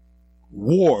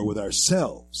war with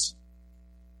ourselves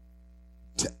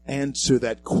to answer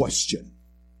that question.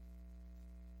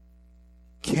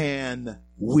 Can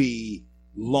we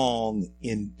long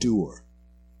endure?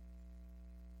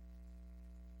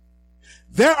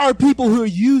 There are people who are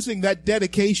using that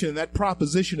dedication, that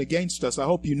proposition against us. I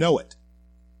hope you know it.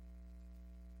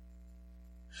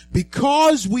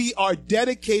 Because we are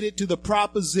dedicated to the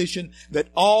proposition that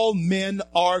all men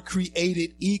are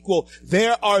created equal,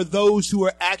 there are those who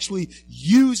are actually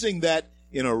using that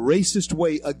in a racist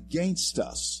way against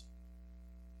us.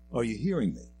 Are you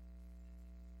hearing me?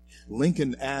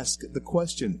 Lincoln asked the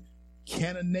question,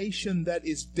 can a nation that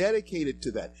is dedicated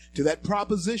to that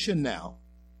proposition now,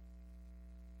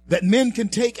 that men can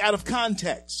take out of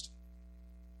context,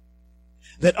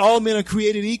 that all men are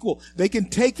created equal, they can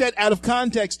take that out of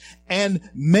context and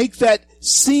make that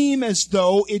seem as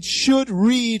though it should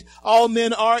read, all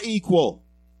men are equal.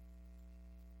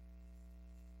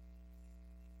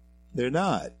 They're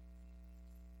not.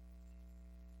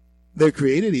 They're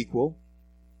created equal,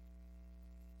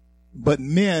 but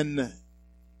men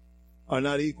are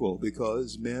not equal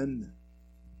because men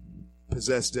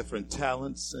possess different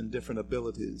talents and different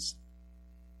abilities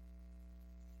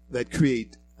that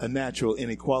create a natural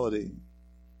inequality.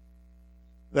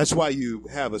 That's why you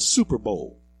have a Super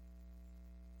Bowl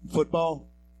football,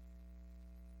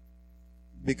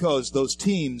 because those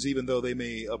teams, even though they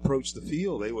may approach the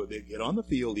field, they get on the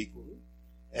field equally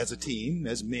as a team,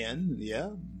 as men. Yeah,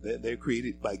 they're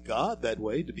created by God that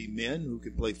way to be men who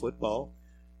can play football.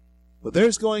 But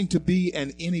there's going to be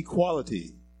an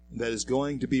inequality that is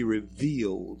going to be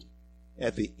revealed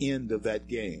at the end of that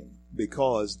game,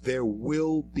 because there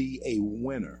will be a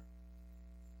winner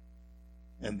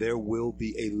and there will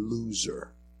be a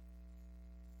loser.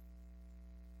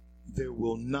 There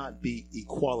will not be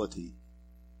equality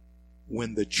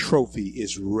when the trophy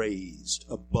is raised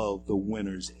above the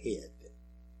winner's head.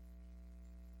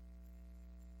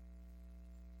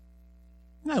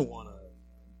 I won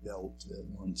a belt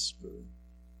once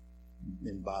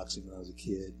in boxing when I was a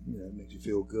kid. You know, it makes you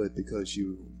feel good because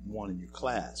you won in your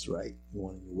class, right? You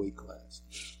won in your weight class.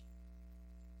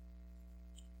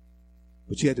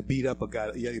 But you had to beat up a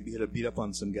guy. You had to beat up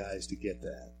on some guys to get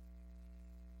that.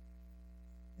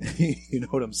 You know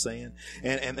what I'm saying?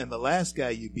 And the last guy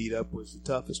you beat up was the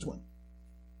toughest one.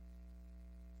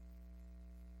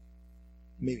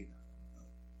 Maybe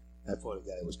not. I thought a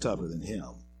guy was tougher than him.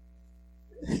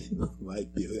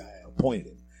 Might be the guy I appointed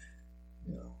him.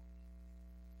 You know.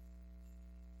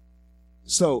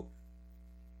 So,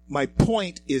 my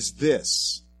point is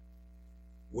this.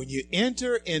 When you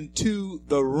enter into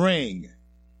the ring,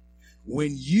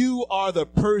 when you are the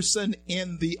person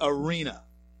in the arena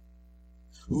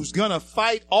who's going to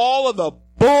fight all of the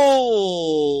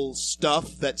bull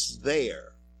stuff that's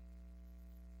there,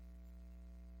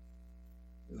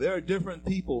 there are different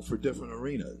people for different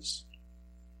arenas.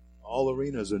 All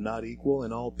arenas are not equal,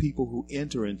 and all people who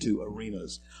enter into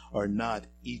arenas are not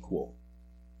equal.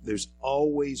 There's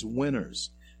always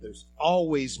winners. There's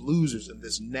always losers. And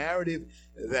this narrative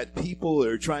that people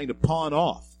are trying to pawn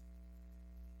off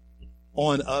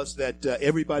on us that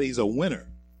everybody's a winner.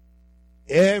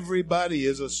 Everybody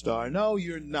is a star. No,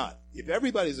 you're not. If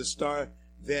everybody's a star,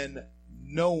 then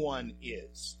no one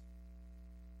is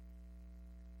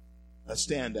a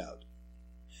standout.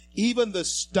 Even the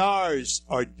stars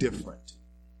are different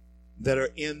that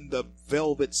are in the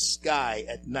velvet sky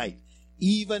at night.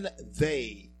 Even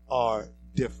they are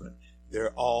different.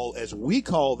 They're all, as we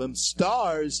call them,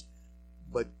 stars,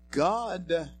 but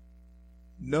God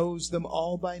knows them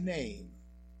all by name.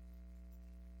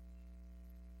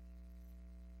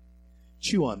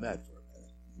 Chew on that for a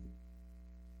minute.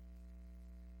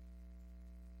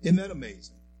 Isn't that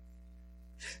amazing?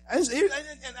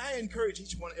 And I encourage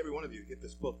every one of you to get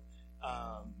this book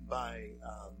by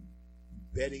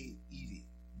Betty Eadie.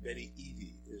 Betty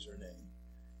Eadie is her name.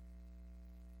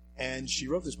 And she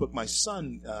wrote this book. My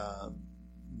son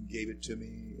gave it to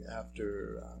me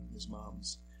after his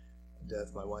mom's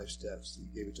death, my wife's death. So he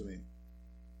gave it to me.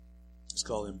 It's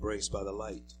called Embraced by the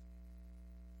Light.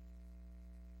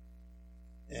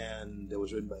 And it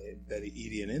was written by Betty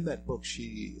Eadie. And in that book,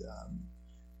 she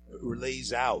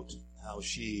lays out how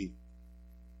she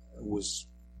was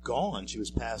gone. She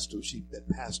had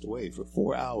passed away for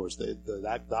 4 hours.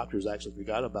 The doctors actually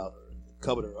forgot about her and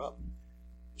covered her up.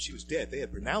 She was dead. They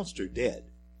had pronounced her dead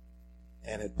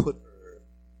and had put her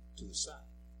to the side.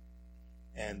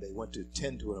 And they went to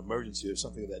tend to an emergency or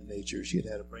something of that nature. She had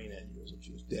had a brain aneurysm.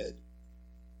 She was dead.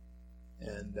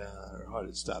 And her heart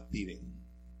had stopped beating.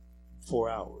 4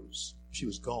 hours. She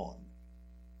was gone.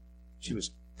 She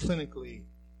was clinically,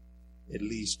 at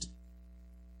least,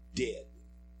 dead.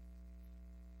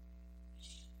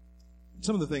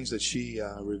 Some of the things that she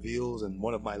reveals, and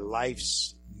one of my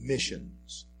life's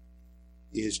missions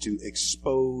is to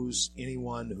expose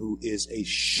anyone who is a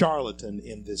charlatan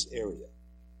in this area.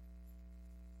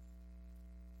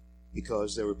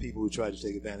 Because there were people who tried to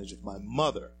take advantage of my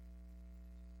mother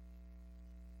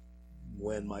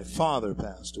when my father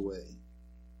passed away.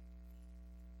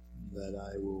 That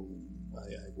I will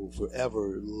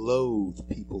forever loathe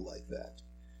people like that.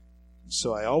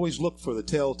 So I always look for the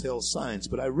telltale signs.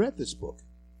 But I read this book.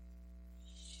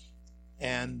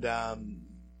 And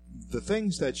the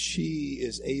things that she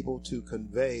is able to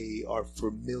convey are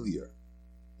familiar.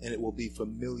 And it will be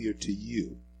familiar to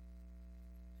you.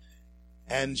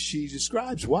 And she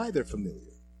describes why they're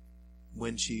familiar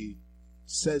when she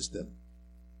says them.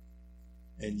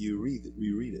 And you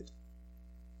reread it.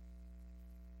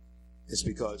 It's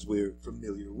because we're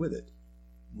familiar with it.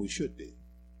 We should be.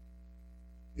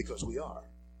 Because we are.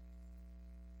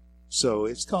 So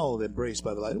it's called Embraced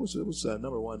by the Light. It was a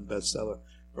 #1 bestseller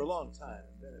for a long time.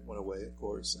 And then it went away, of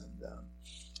course. And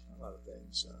a lot of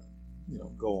things,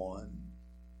 go on.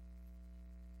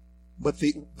 But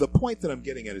the point that I'm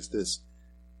getting at is this.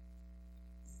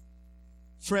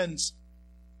 Friends,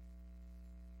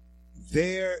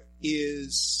 there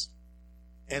is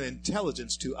an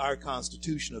intelligence to our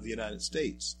Constitution of the United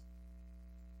States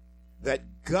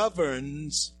that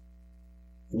governs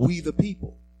we the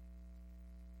people.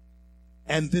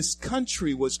 And this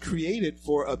country was created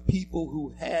for a people who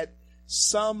had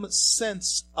some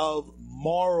sense of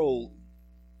moral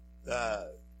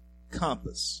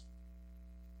compass,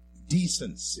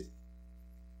 decency.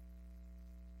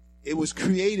 It was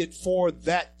created for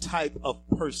that type of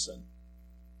person.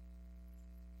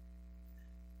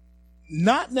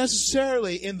 Not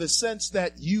necessarily in the sense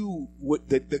that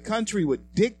the country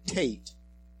would dictate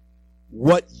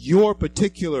what your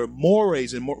particular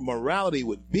mores and morality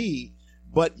would be,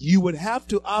 but you would have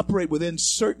to operate within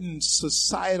certain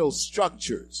societal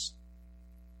structures.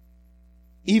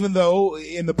 Even though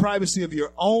in the privacy of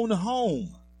your own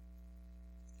home,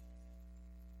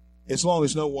 as long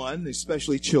as no one,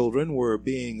 especially children, were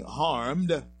being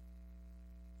harmed,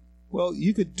 well,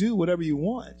 you could do whatever you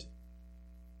want.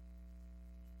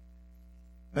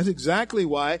 That's exactly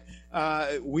why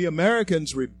we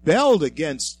Americans rebelled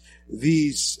against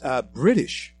these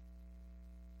British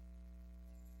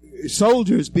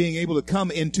soldiers being able to come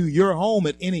into your home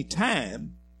at any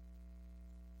time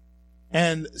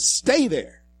and stay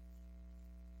there.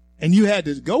 And you had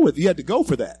to go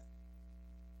for that.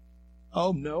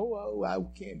 Oh, no, I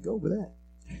can't go for that.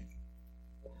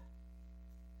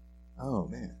 Oh,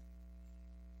 man.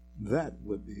 That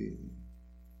would be...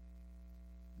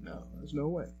 No, there's no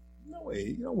way. No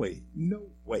way.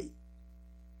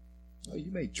 Oh,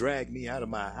 you may drag me out of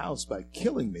my house by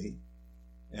killing me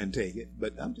and take it,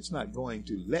 but I'm just not going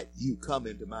to let you come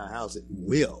into my house at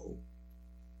will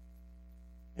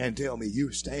and tell me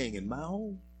you're staying in my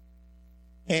home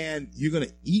and you're going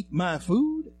to eat my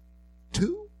food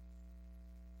too?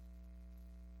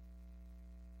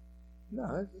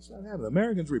 No, that's not happening.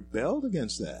 Americans rebelled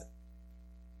against that.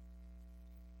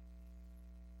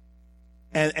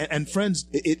 And friends,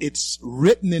 it's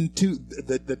written into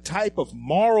the type of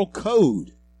moral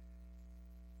code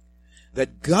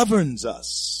that governs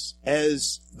us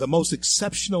as the most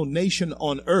exceptional nation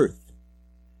on earth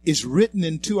is written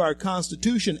into our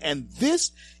Constitution. And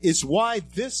this is why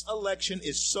this election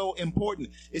is so important.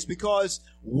 It's because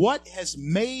what has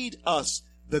made us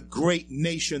the great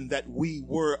nation that we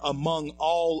were among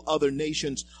all other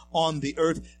nations on the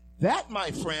earth, that,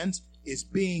 my friends, is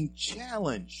being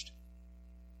challenged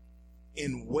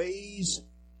in ways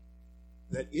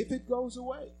that if it goes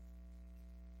away,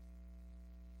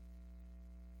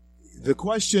 the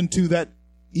question to that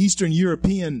Eastern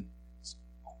European,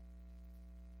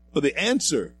 or the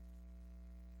answer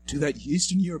to that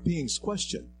Eastern European's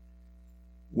question,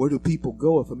 where do people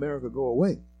go if America go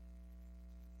away?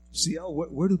 See,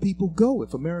 where do people go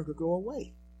if America go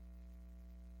away?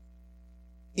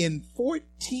 In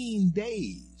 14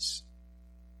 days,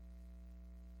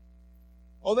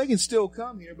 they can still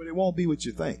come here, but it won't be what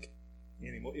you think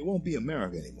anymore. It won't be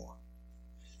America anymore.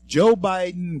 Joe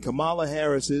Biden, Kamala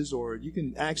Harris's, or you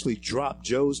can actually drop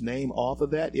Joe's name off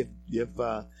of that if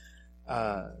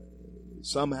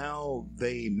somehow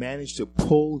they manage to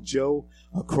pull Joe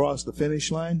across the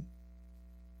finish line.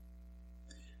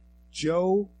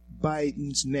 Joe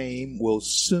Biden's name will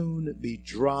soon be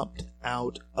dropped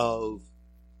out of,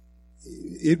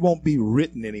 it won't be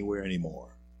written anywhere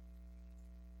anymore.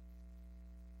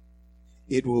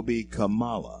 It will be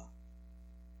Kamala.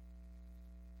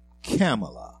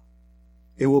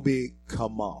 It will be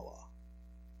Kamala.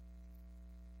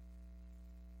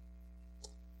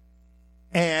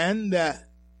 And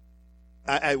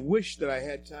I wish that I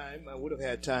would have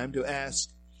had time to ask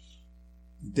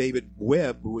David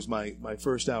Webb, who was my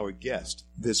first hour guest,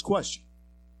 this question.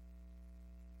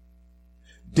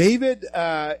 David,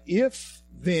 if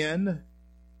then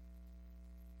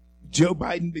Joe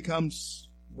Biden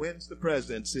wins the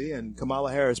presidency and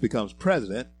Kamala Harris becomes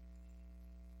president,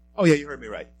 oh yeah, you heard me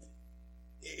right.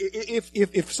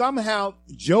 If somehow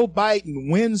Joe Biden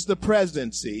wins the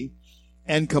presidency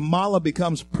and Kamala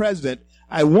becomes president,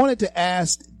 I wanted to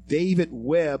ask David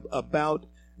Webb about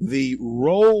the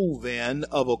role then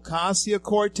of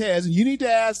Ocasio-Cortez. And you need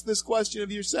to ask this question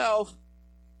of yourself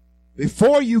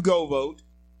before you go vote.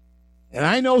 And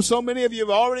I know so many of you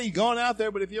have already gone out there,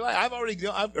 but if you like, I've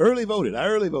early voted.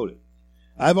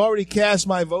 I've already cast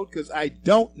my vote because I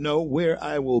don't know where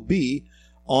I will be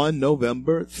on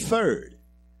November 3rd.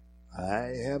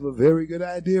 I have a very good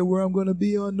idea where I'm going to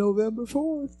be on November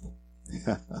 4th.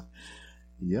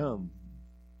 Yum.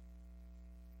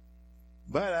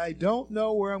 But I don't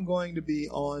know where I'm going to be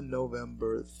on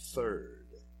November 3rd.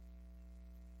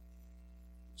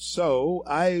 So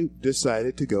I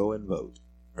decided to go and vote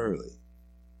early.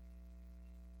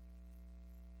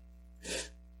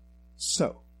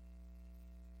 So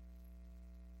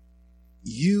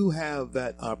you have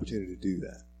that opportunity to do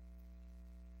that.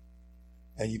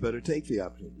 And you better take the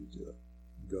opportunity to do it.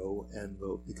 Go and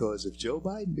vote. Because if Joe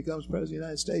Biden becomes president of the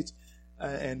United States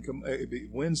and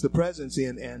wins the presidency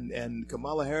and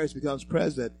Kamala Harris becomes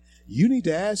president, you need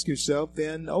to ask yourself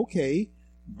then, okay,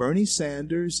 Bernie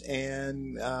Sanders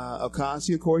and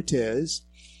Ocasio-Cortez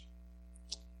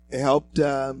helped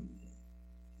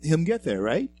him get there,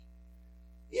 right?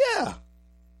 Yeah.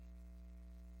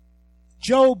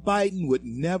 Joe Biden would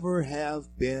never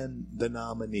have been the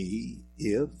nominee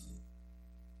if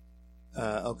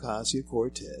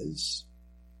Ocasio-Cortez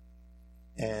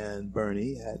and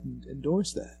Bernie hadn't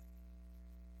endorsed that.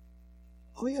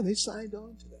 Oh yeah, they signed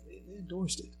on to that. They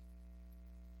endorsed it.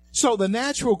 So the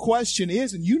natural question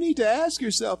is, and you need to ask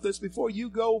yourself this before you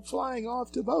go flying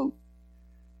off to vote,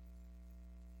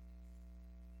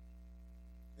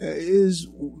 is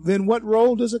then what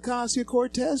role does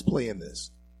Ocasio-Cortez play in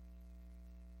this?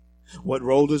 What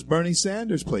role does Bernie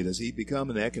Sanders play? Does he become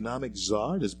an economic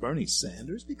czar? Does Bernie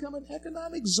Sanders become an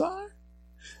economic czar?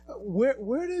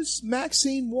 Where does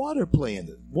Maxine Waters play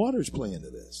into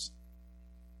this?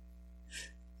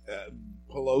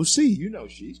 Pelosi, you know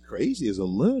she's crazy as a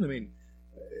loon. I mean,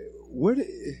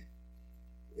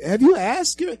 have you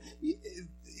asked her?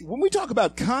 When we talk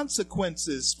about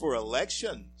consequences for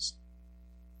elections,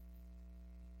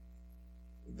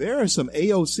 there are some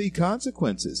AOC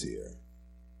consequences here.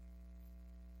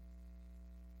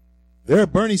 There are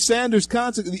Bernie Sanders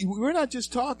consequences. We're not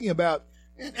just talking about,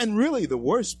 and really the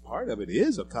worst part of it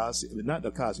is not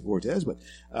Ocasio-Cortez, but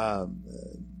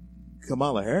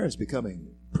Kamala Harris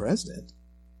becoming president.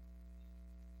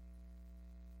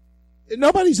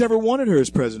 Nobody's ever wanted her as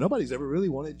president. Nobody's ever really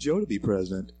wanted Joe to be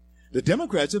president. The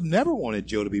Democrats have never wanted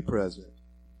Joe to be president.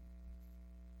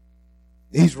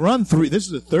 He's run this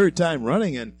is the third time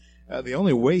running, and the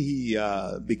only way he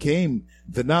became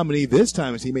the nominee this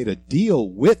time is he made a deal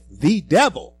with the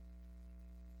devil.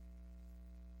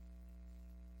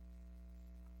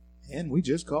 And we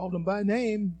just called them by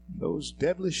name, those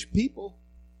devilish people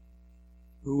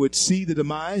who would see the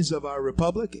demise of our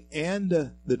republic and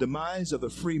the demise of the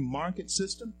free market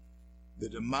system, the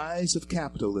demise of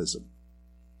capitalism,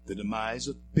 the demise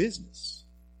of business.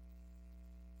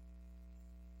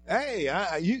 Hey,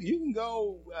 you can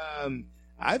go.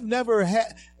 I've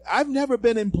never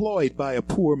been employed by a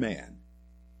poor man.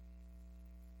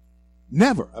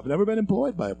 Never. I've never been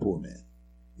employed by a poor man.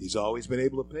 He's always been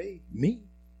able to pay me.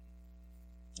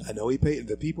 I know he paid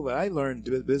the people that I learned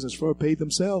to do business for paid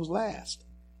themselves last.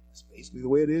 That's basically the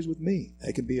way it is with me.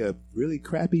 That can be a really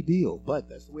crappy deal, but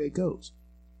that's the way it goes.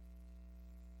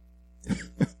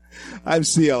 I'm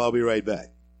CL. I'll be right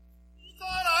back. You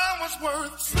thought I was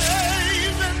worth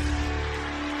saving,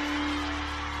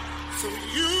 so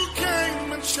you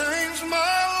came and changed my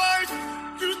life.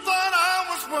 You thought I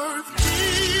was worth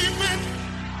keeping,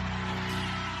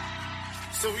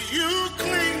 So you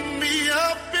cleaned me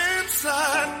up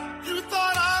inside. You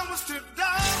thought I was to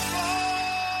die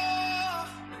for.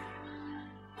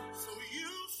 So you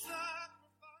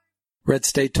sacrificed. Red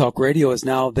State Talk Radio is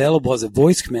now available as a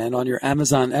voice command on your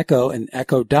Amazon Echo and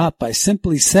Echo Dot by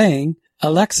simply saying,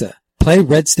 Alexa, play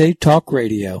Red State Talk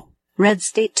Radio. Red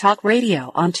State Talk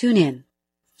Radio on TuneIn.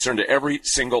 Concern to every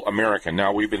single American.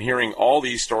 Now, we've been hearing all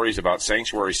these stories about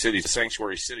sanctuary cities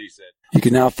that... You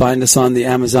can now find us on the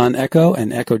Amazon Echo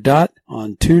and Echo Dot,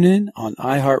 on TuneIn, on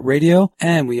iHeartRadio,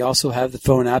 and we also have the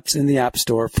phone apps in the App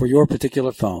Store for your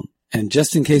particular phone. And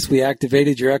just in case we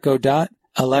activated your Echo Dot,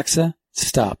 Alexa,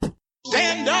 stop.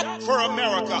 Stand up for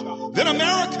America. Then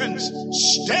Americans,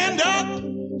 stand up,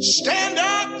 stand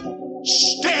up,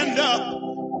 stand up.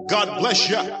 God bless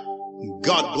you.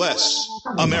 God bless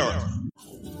America.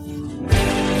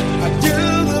 I do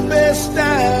the best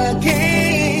I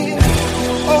can,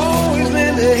 always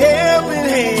lend a helping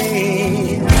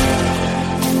hand,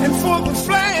 and for the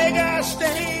flag I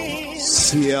stand.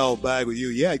 CL back with you.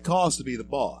 Yeah, it costs to be the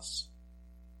boss.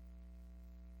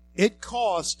 It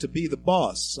costs to be the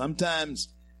boss. Sometimes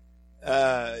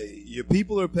your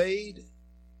people are paid.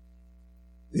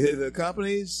 The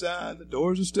companies, the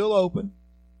doors are still open.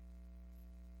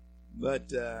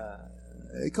 But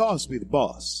it costs to be the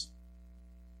boss.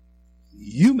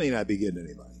 You may not be getting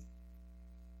any money.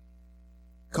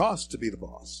 Costs to be the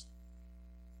boss.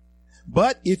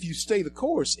 But if you stay the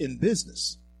course in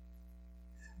business,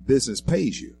 business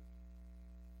pays you.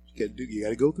 You got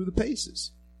to go through the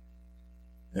paces.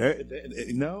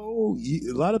 No,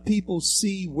 a lot of people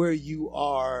see where you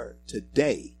are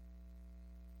today.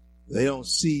 They don't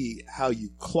see how you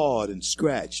clawed and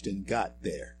scratched and got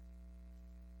there.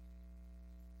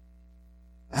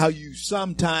 How you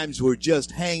sometimes were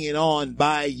just hanging on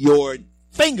by your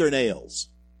fingernails.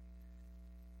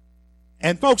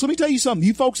 And folks, let me tell you something.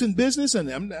 You folks in business,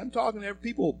 and I'm talking to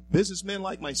people, businessmen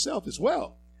like myself as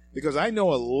well, because I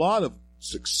know a lot of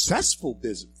successful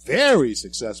business, very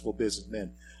successful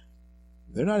businessmen.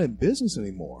 They're not in business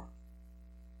anymore.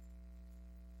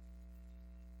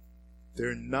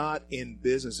 They're not in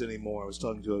business anymore. I was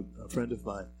talking to a friend of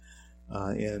mine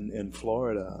in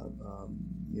Florida.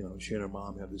 She and her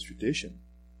mom have this tradition,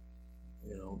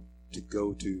 to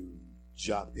go to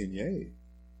Jacques Pinier,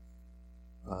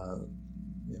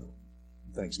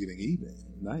 Thanksgiving evening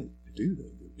and night to do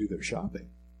their shopping.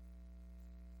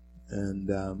 And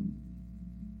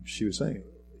she was saying,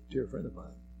 a dear friend of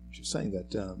mine, she was saying that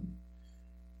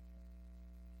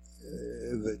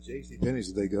the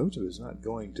JCPenney's that they go to is not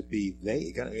going to be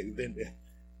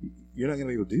you're not going to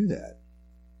be able to do that.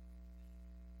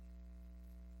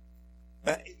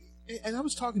 And I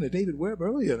was talking to David Webb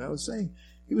earlier, and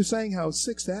he was saying how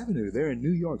 6th Avenue there in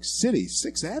New York City,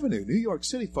 6th Avenue, New York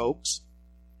City, folks,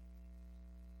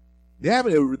 the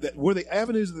avenue where the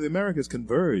avenues of the Americas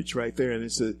converge right there, and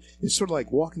it's sort of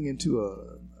like walking into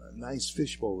a nice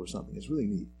fishbowl or something. It's really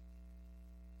neat.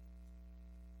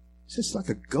 It's just like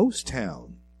a ghost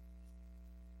town.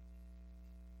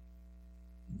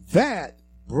 That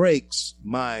breaks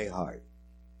my heart.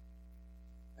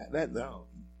 No.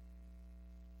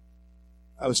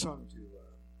 I was talking to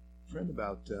a friend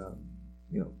about,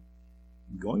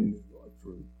 going to New York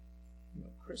for,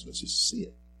 Christmas, just to see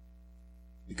it.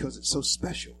 Because it's so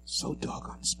special, so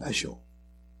doggone special.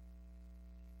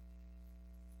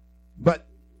 But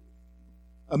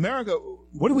America,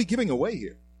 what are we giving away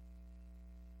here?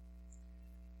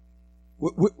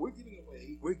 We're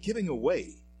giving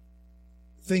away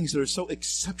things that are so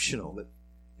exceptional that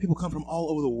people come from all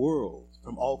over the world,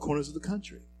 from all corners of the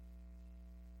country,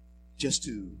 just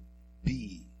to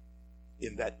be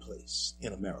in that place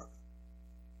in America.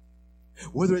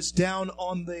 Whether it's down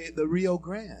on the Rio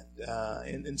Grande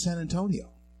in San Antonio,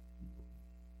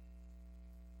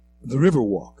 the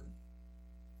Riverwalk,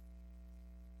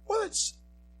 whether it's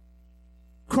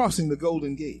crossing the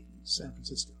Golden Gate in San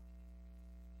Francisco,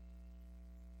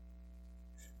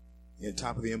 on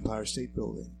top of the Empire State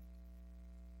Building,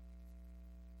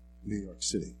 New York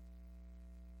City.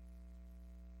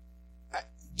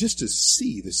 Just to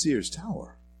see the Sears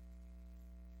Tower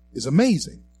is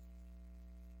amazing.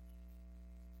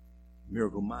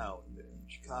 Miracle Mile in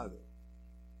Chicago.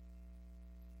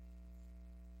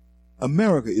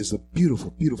 America is a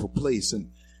beautiful, beautiful place.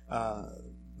 And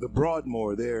the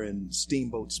Broadmoor there in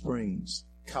Steamboat Springs,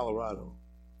 Colorado.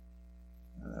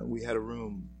 We had a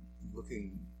room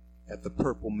looking at the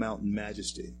Purple Mountain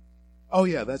Majesty. Oh,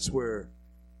 yeah, that's where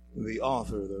the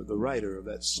author, the writer of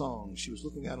that song, she was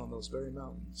looking out on those very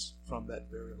mountains from that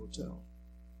very hotel,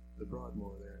 the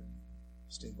Broadmoor there in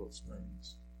Steamboat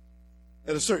Springs.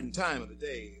 At a certain time of the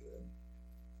day,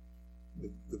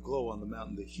 The glow on the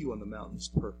mountain, the hue on the mountain is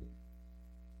purple.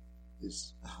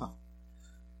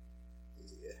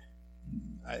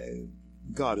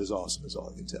 God is awesome, is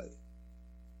all I can tell you.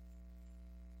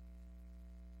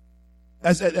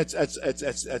 That's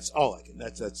all I can.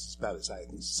 That's about as I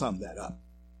can sum that up.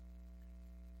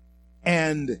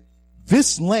 And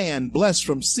this land, blessed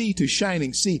from sea to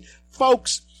shining sea,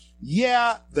 folks.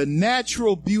 Yeah, the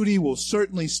natural beauty will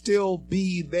certainly still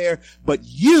be there, but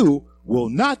you will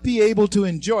not be able to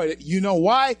enjoy it. You know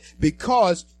why?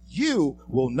 Because you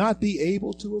will not be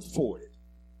able to afford it.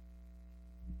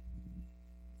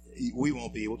 We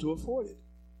won't be able to afford it.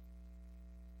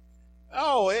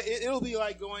 Oh, it'll be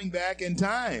like going back in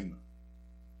time.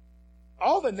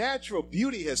 All the natural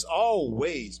beauty has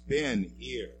always been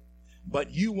here.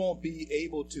 But you won't be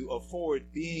able to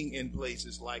afford being in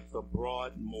places like the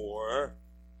Broadmoor.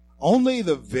 Only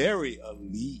the very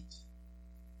elite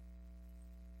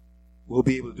will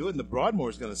be able to do it. And the Broadmoor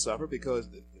is going to suffer because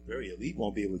the very elite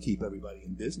won't be able to keep everybody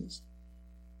in business.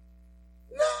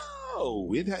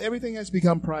 No! Everything has to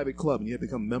become private club, and you have to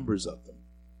become members of them.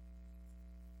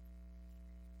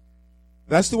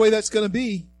 That's the way that's going to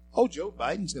be. Oh, Joe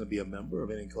Biden's going to be a member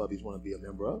of any club he's want to be a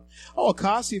member of. Oh,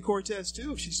 Ocasio-Cortez,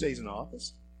 too, if she stays in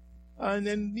office. And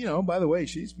then, by the way,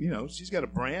 she's got a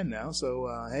brand now.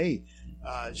 So, hey,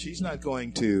 she's not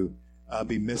going to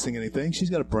be missing anything. She's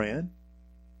got a brand.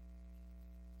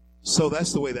 So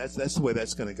that's the way that's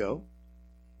going to go.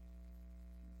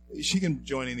 She can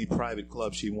join any private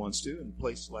club she wants to in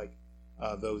places like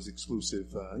those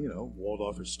exclusive,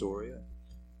 Waldorf Astoria.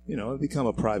 Become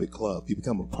a private club. You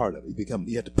become a part of it.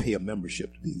 You have to pay a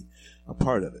membership to be a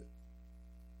part of it.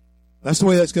 That's the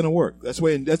way that's going to work. That's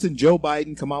in Joe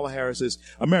Biden, Kamala Harris's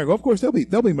America. Of course, they'll be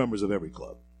members of every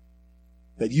club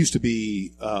that used to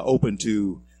be open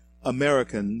to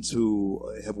Americans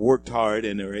who have worked hard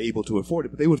and are able to afford it,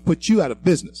 but they would put you out of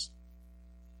business.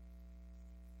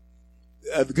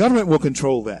 The government will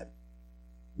control that.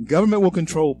 The government will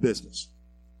control business.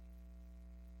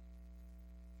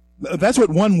 That's what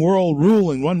one world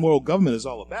rule and one world government is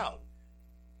all about.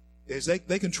 Is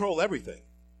they control everything.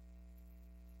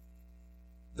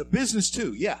 The business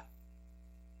too, yeah.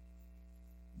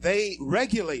 They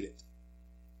regulate it.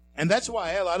 And that's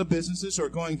why a lot of businesses are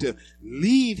going to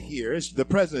leave here, as the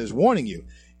president is warning you.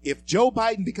 If Joe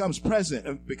Biden becomes president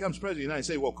of the United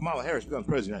States, well, Kamala Harris becomes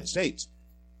president of the United States,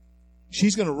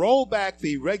 she's going to roll back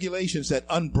the regulations that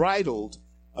unbridled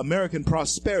American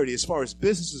prosperity as far as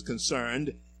business is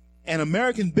concerned, and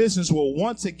American business will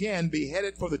once again be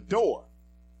headed for the door.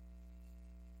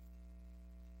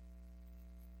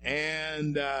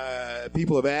 And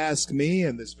people have asked me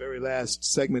in this very last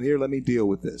segment here, let me deal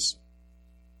with this.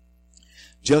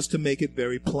 Just to make it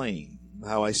very plain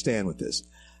how I stand with this.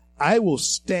 I will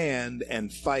stand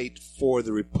and fight for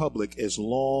the republic as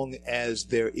long as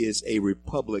there is a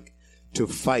republic to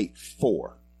fight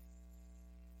for.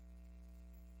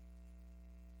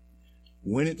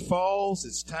 When it falls,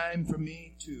 it's time for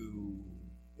me to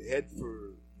head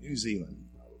for New Zealand,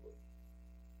 probably.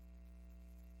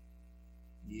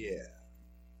 Yeah,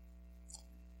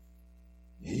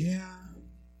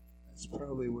 that's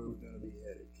probably where we're going to be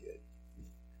headed, kid.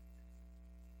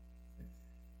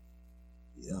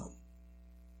 Yeah.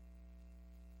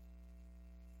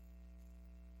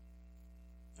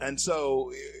 And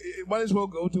so, it might as well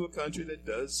go to a country that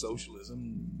does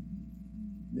socialism.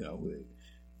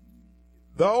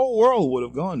 The whole world would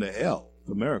have gone to hell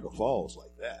if America falls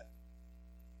like that.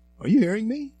 Are you hearing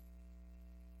me?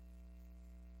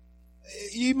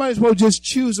 You might as well just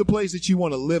choose a place that you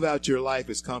want to live out your life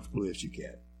as comfortably as you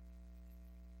can.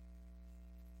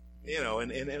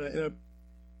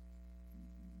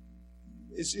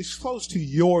 It's close to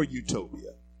your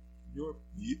utopia.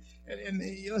 And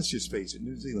let's just face it,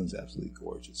 New Zealand's absolutely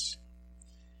gorgeous.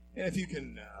 And if you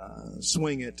can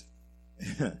swing it,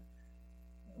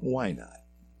 why not?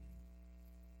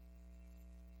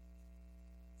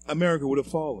 America would have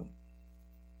fallen.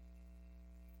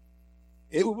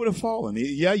 It would have fallen.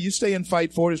 Yeah, you stay and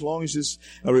fight for it as long as there's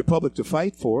a republic to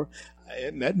fight for,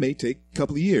 and that may take a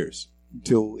couple of years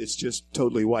until it's just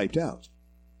totally wiped out.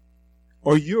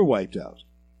 Or you're wiped out.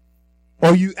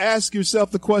 Or you ask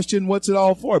yourself the question, what's it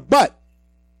all for? But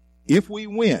if we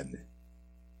win,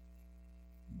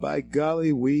 by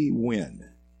golly, we win.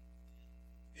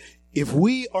 If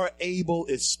we are able,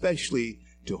 especially,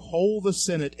 to hold the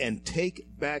Senate and take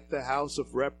back the House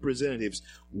of Representatives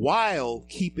while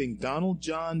keeping Donald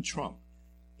John Trump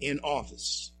in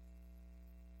office,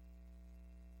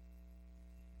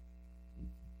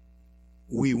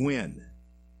 we win.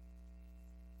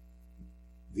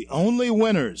 The only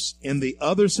winners in the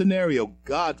other scenario,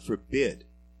 God forbid,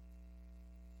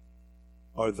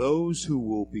 are those who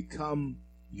will become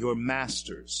your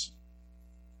masters.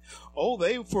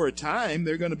 Oh, for a time,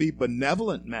 they're going to be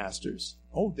benevolent masters.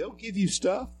 Oh, they'll give you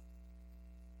stuff.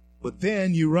 But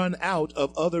then you run out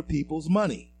of other people's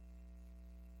money.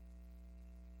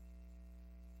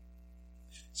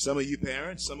 Some of you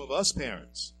parents, some of us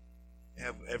parents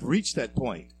have reached that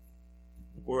point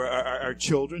where our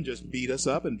children just beat us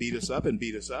up and beat us up and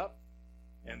beat us up.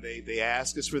 And they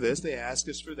ask us for this, they ask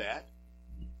us for that.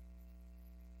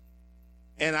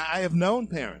 And I have known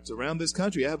parents around this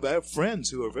country. I have friends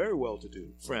who are very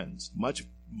well-to-do, friends,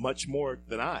 much more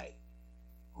than I,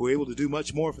 who are able to do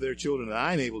much more for their children than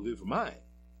I'm able to do for mine.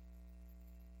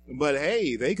 But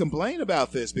hey, they complain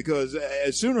about this because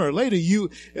sooner or later,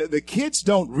 the kids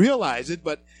don't realize it,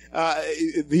 but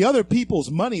the other people's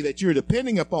money that you're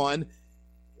depending upon,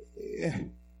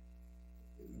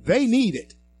 they need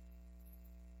it.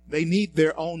 They need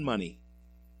their own money.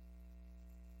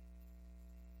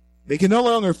 They can no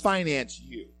longer finance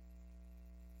you.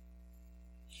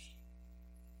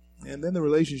 And then the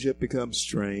relationship becomes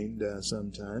strained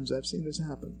sometimes. I've seen this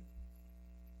happen.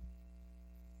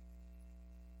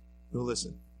 Well,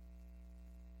 listen.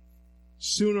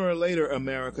 Sooner or later,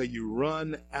 America, you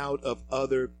run out of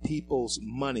other people's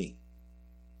money.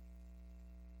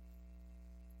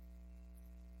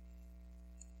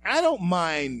 I don't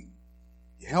mind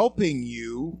helping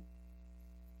you.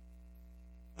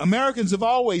 Americans have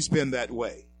always been that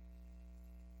way.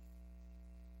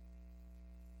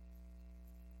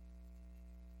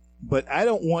 But I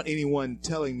don't want anyone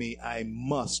telling me I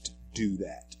must do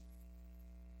that.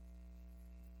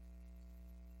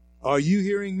 Are you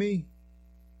hearing me?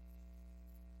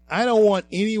 I don't want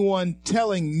anyone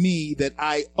telling me that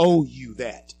I owe you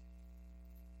that.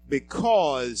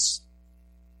 Because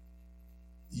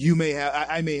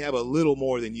I may have a little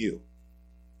more than you.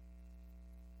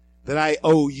 That I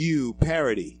owe you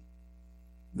parity.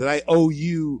 That I owe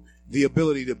you the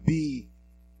ability to be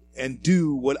and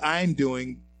do what I'm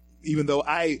doing, even though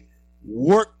I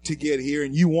work to get here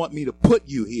and you want me to put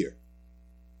you here.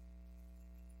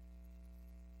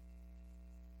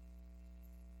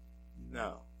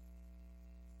 No.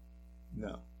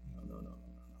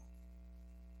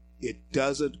 It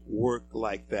doesn't work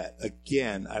like that.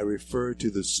 Again, I refer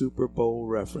to the Super Bowl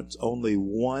reference. Only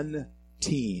one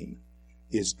team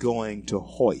is going to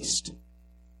hoist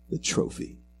the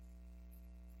trophy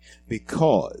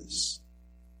because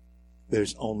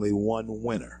there's only one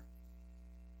winner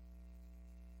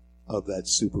of that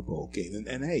Super Bowl game.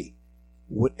 And hey,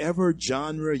 whatever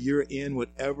genre you're in,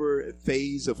 whatever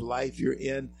phase of life you're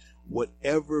in,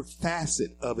 whatever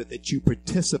facet of it that you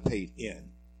participate in,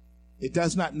 it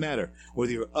does not matter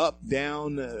whether you're up,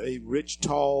 down, rich,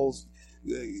 tall,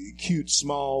 cute,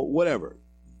 small, whatever,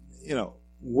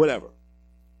 whatever.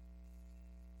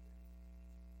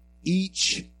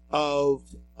 Each of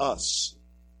us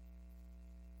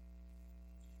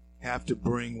have to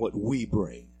bring what we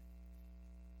bring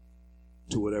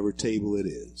to whatever table it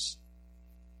is.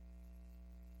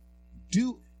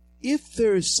 If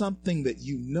there is something that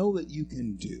you know that you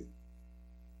can do,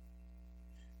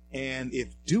 and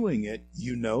if doing it,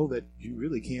 you know that you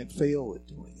really can't fail at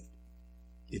doing it.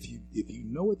 If you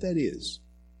know what that is,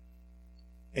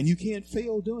 and you can't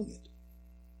fail doing it,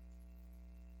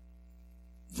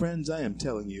 friends, I am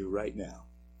telling you right now,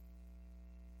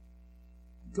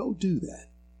 go do that.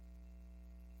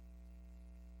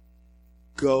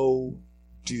 Go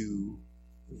do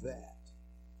that.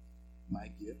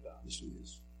 My gift, obviously,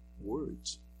 is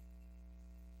words.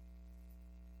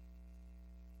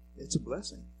 It's a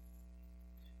blessing.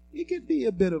 It can be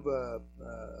a bit of a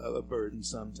burden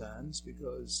sometimes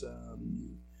because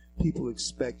people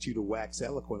expect you to wax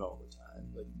eloquent all the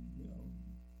time. But,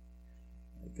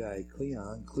 that guy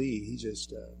Clee, he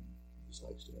just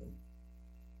likes to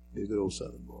be a good old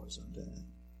Southern boy sometimes.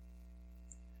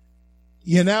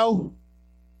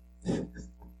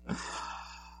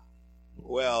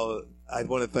 Well, I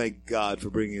want to thank God for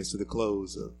bringing us to the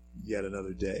close of yet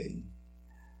another day.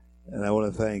 And I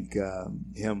want to thank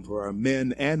him for our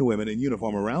men and women in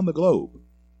uniform around the globe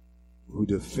who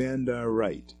defend our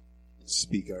right to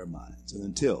speak our minds. And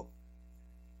until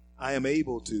I am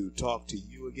able to talk to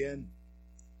you again,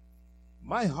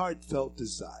 my heartfelt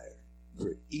desire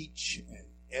for each and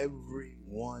every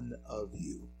one of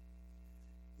you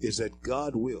is that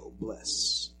God will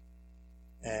bless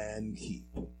and keep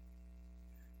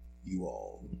you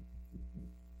all.